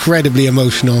amazing. Incredibly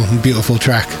emotional and beautiful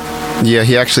track. Yeah,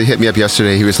 he actually hit me up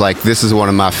yesterday. He was like, this is one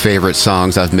of my favorite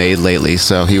songs I've made lately.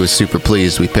 So he was super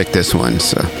pleased we picked this one.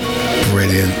 So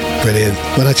Brilliant.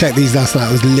 When I checked these last night,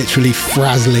 I was literally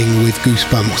frazzling with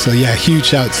goosebumps. So yeah, huge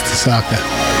shouts to Saka.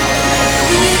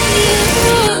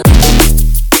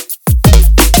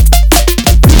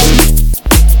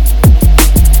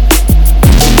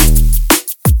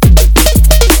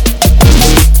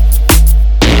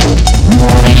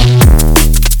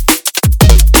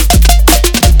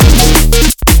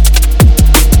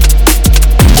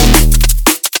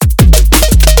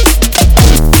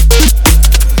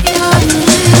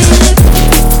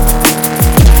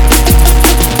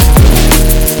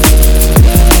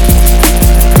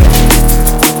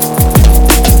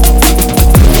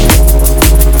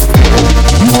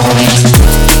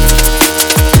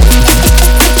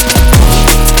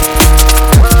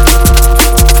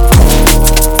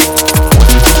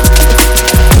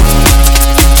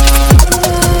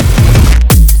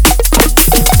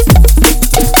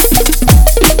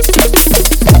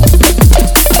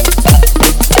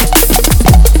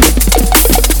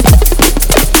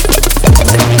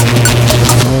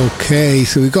 Okay,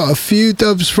 so we've got a few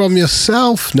dubs from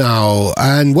yourself now,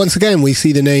 and once again we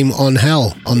see the name On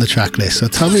Hell on the track list. So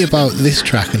tell me about this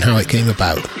track and how it came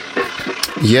about.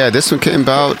 yeah, this one came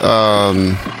about.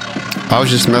 I was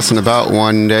just messing about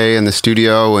one day in the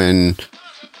studio and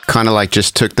kind of like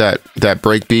just took that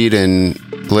breakbeat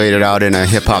and laid it out in a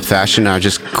hip hop fashion. I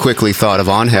just quickly thought of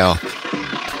On Hell.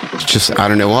 Just, I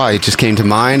don't know why, it just came to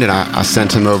mind, and I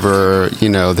sent him over,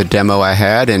 the demo I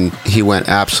had, and he went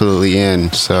absolutely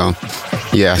in. So,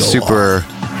 yeah, super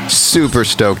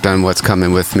stoked on what's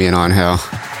coming with me and On Hell.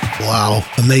 Wow,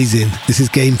 amazing. This is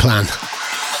Game Plan.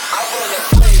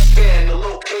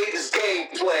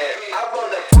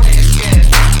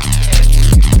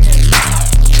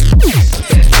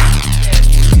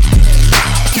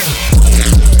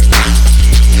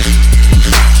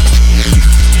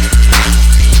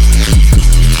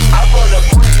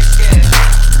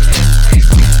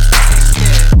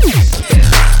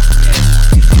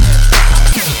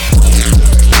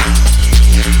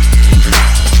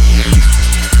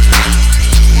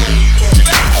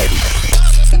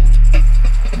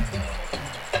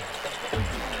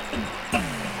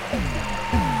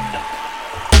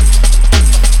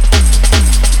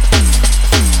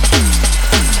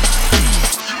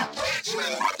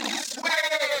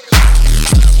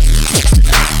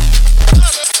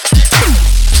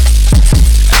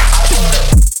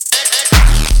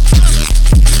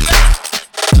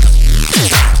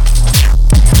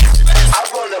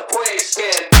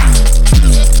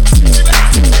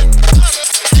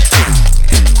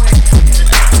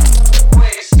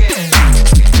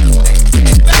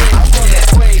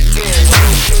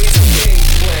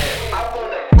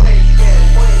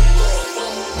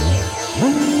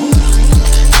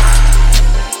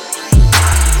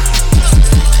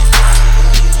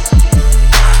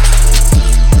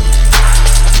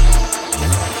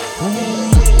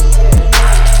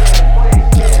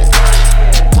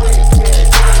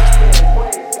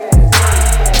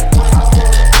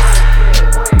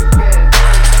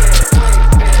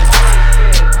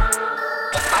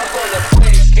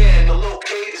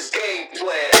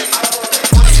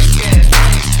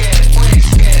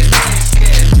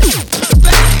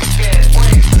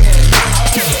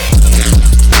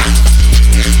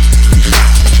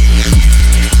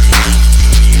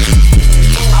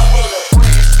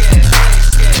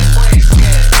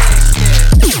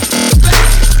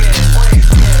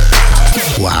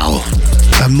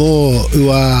 More who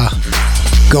are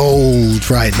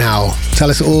gold right now. Tell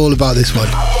us all about this one.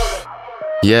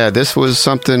 Yeah, this was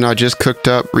something I just cooked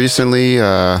up recently.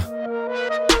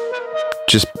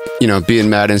 Just, being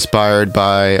mad inspired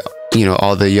by,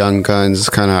 all the young guns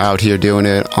kind of out here doing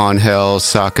it. On Hell,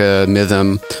 Saka,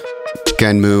 Mythm,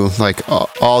 Genmu, like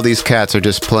all these cats are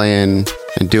just playing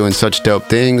and doing such dope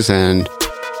things. And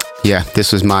yeah,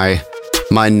 this was my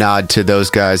nod to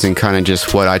those guys and kind of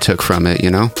just what I took from it,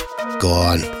 Go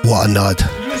on, what a nod.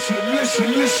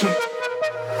 Listen.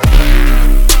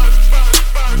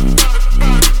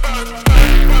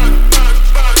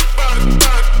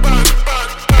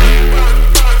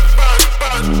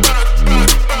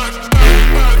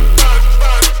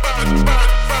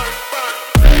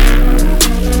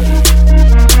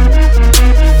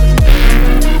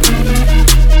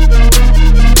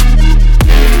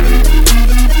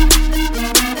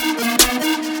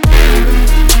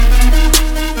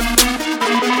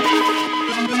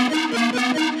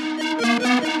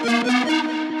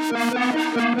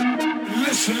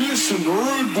 Listen,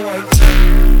 rude boy.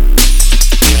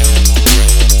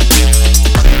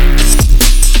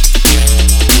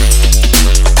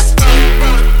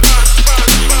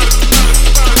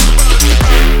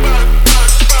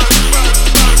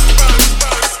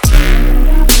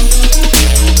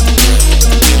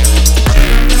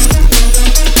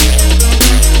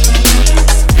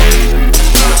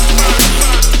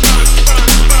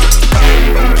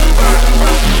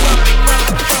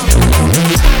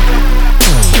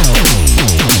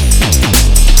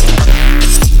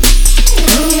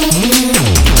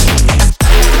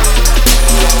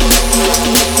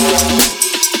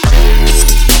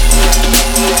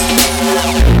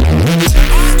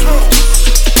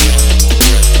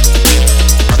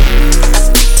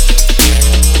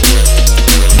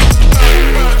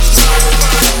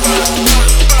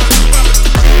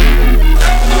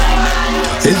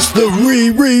 It's the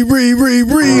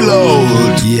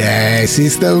reload. Yes,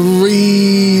 it's the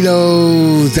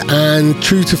reload. And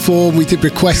true to form, we did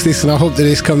request this, and I hope that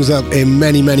this comes up in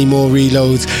many, many more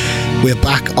reloads. We're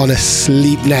back on a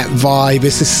Sleepnet vibe.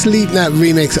 It's a Sleepnet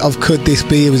remix of Could This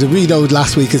Be? It was a reload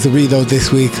last week, it's a reload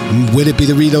this week. Will it be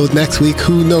the reload next week?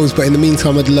 Who knows? But in the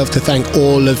meantime, I'd love to thank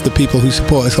all of the people who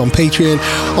support us on Patreon,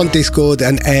 on Discord,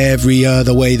 and every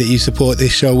other way that you support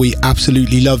this show. We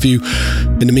absolutely love you.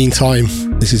 In the meantime,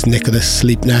 this is Nicholas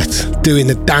Sleepnet doing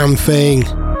the damn thing.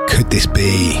 Could this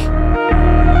be?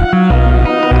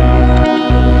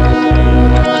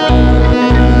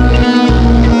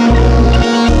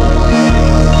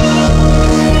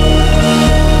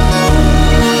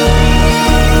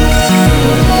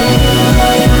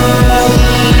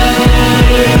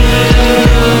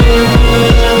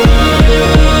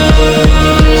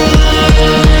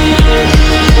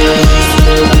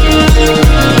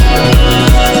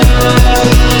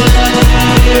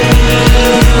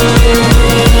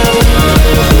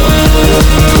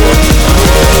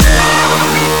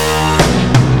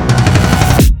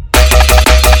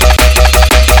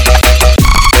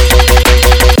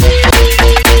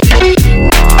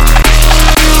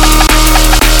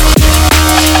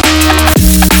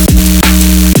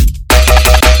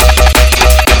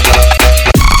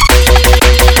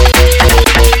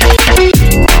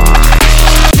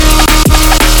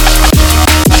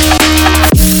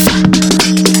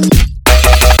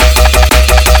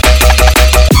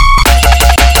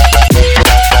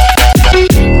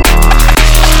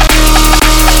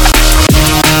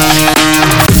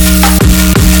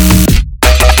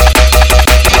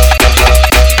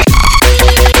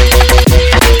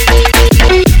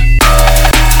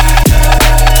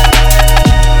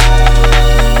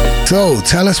 So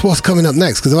tell us what's coming up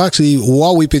next, because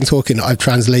while we've been talking, I've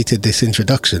translated this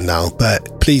introduction now,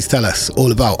 but please tell us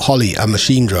all about Holly and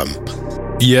Machine Drum.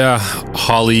 Yeah,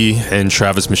 Holly and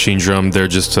Travis Machine Drum, they're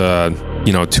just, two of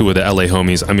the LA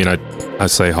homies. I mean, I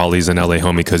say Holly's an LA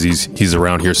homie because he's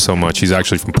around here so much. He's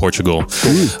actually from Portugal.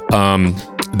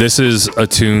 This is a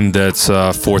tune that's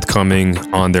forthcoming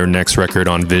on their next record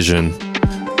on Vision.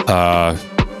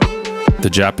 The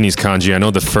Japanese kanji, I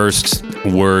know the first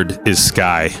word is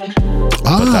sky,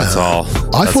 but that's all.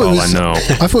 I know.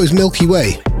 I thought it was Milky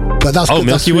Way, but that's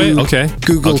Milky Way. Okay,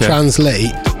 Google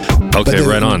Translate. Okay,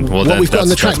 right on. Well, what we've got on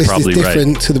the track list is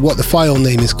different to what the file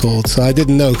name is called, so I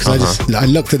didn't know because I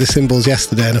looked at the symbols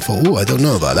yesterday and I thought, I don't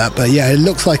know about that, but yeah, it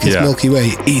looks like it's Milky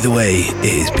Way. Either way, it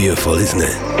is beautiful, isn't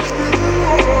it?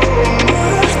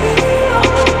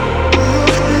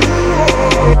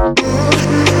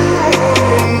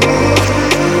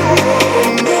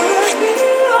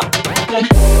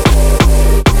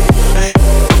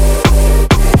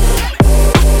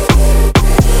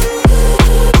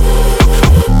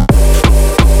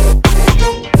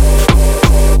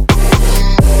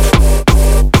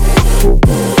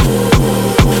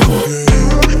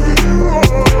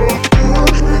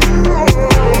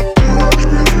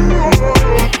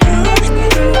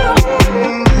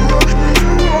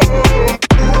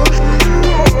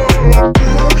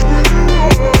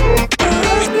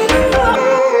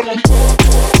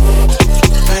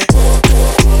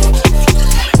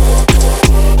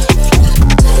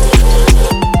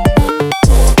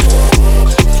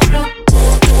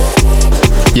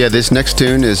 Yeah, this next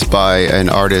tune is by an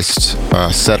artist,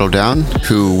 Settle Down,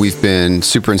 who we've been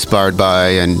super inspired by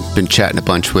and been chatting a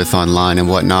bunch with online and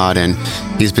whatnot, and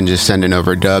he's been just sending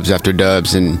over dubs after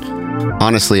dubs, and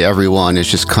honestly, everyone has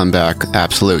just come back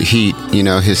absolute heat. You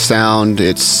know, his sound,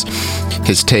 it's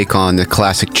his take on the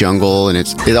classic jungle, and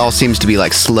it all seems to be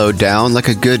like slowed down like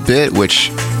a good bit, which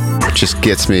just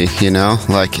gets me, you know?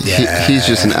 Like, he's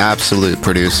just an absolute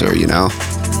producer, you know?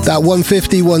 That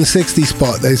 150, 160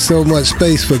 spot, there's so much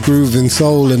space for groove and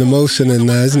soul and emotion in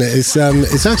there, isn't it?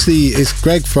 It's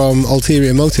Greg from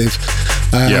Ulterior Motive,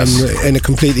 in a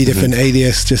completely different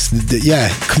alias, just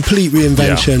complete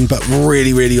reinvention, but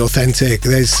really, really authentic.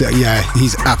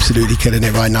 He's absolutely killing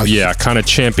it right now. Yeah, kind of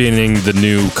championing the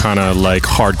new kind of like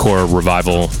hardcore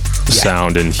revival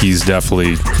sound, and he's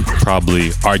definitely probably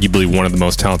arguably one of the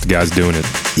most talented guys doing it.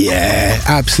 Yeah,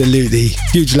 absolutely.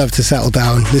 Huge love to Settle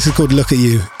Down. This is called Look at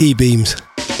You, E-Beams.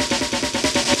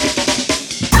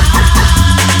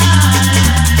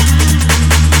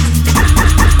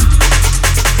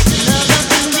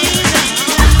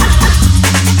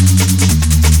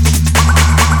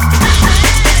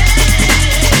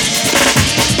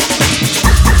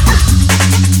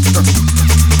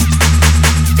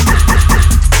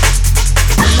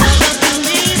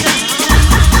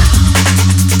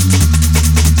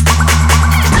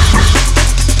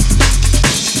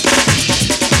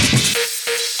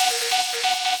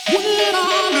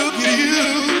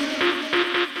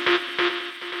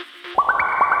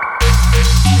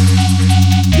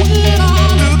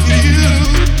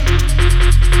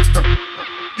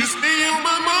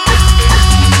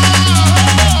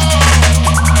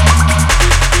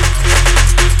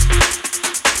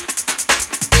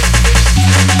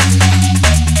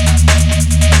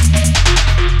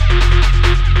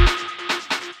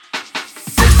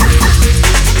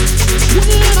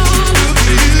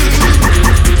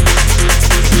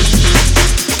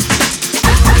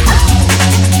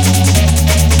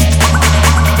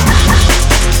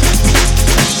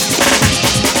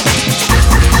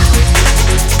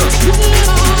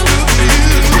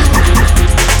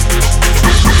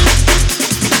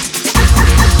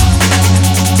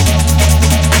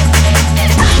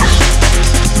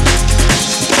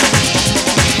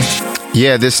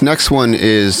 Yeah, this next one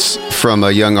is from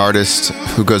a young artist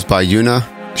who goes by Yuna.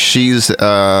 She's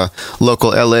a local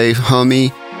LA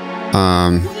homie.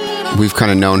 We've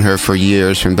kind of known her for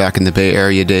years from back in the Bay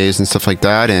Area days and stuff like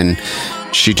that. And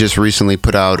she just recently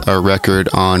put out a record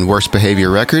on Worst Behavior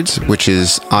Records, which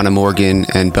is Anna Morgan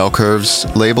and Bell Curve's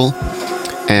label.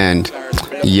 And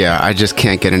yeah, I just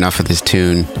can't get enough of this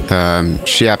tune.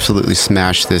 She absolutely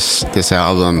smashed this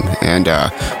album, and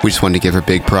we just wanted to give her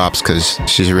big props because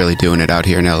she's really doing it out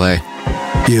here in LA.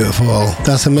 Beautiful.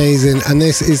 That's amazing. And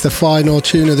this is the final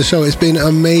tune of the show. It's been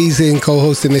amazing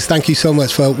co-hosting this. Thank you so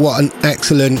much for what an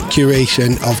excellent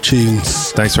curation of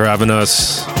tunes. Thanks for having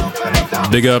us.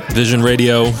 Big up Vision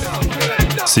Radio.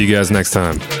 See you guys next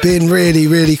time. Been really,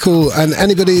 really cool. And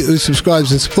anybody who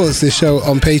subscribes and supports this show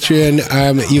on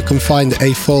Patreon, you can find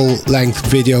a full-length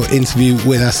video interview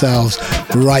with ourselves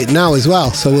right now as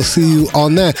well. So we'll see you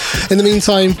on there. In the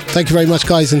meantime, thank you very much,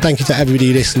 guys, and thank you to everybody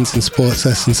who listens and supports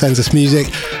us and sends us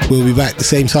music. We'll be back the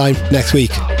same time next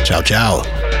week. Ciao, ciao.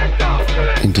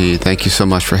 Indeed. Thank you so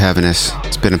much for having us.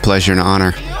 It's been a pleasure and an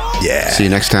honor. Yeah. See you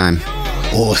next time.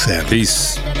 Awesome.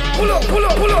 Peace. Pull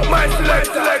up, my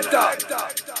selector.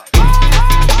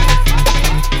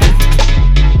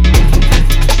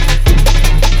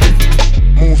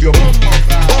 Move your bum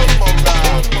around.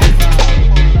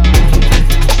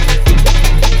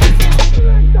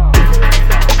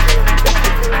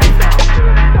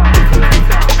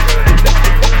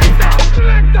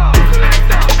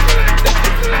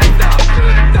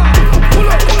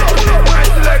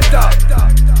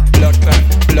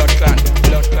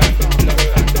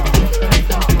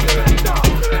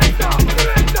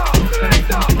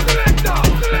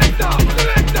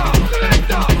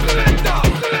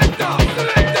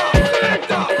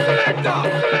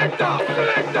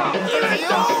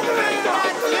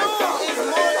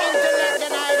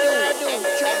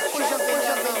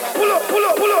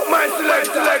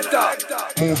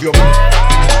 Move your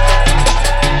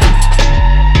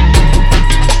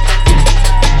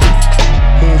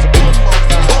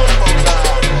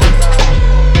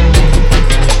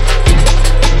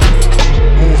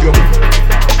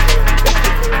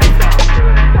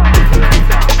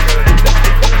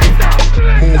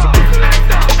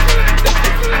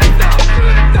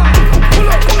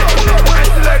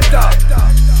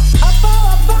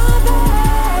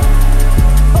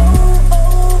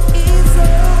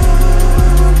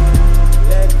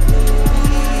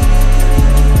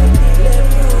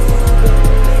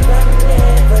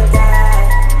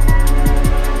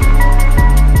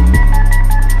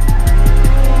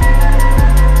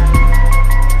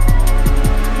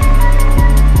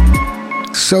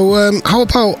So how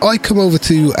about I come over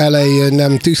to LA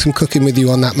and do some cooking with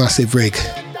you on that massive rig?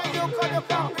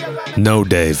 No,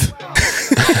 Dave.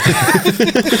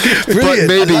 But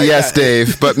maybe like yes, that.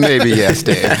 Dave. But maybe yes,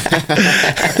 Dave.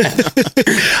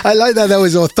 I like that there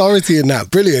was authority in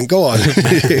that. Brilliant. Go on.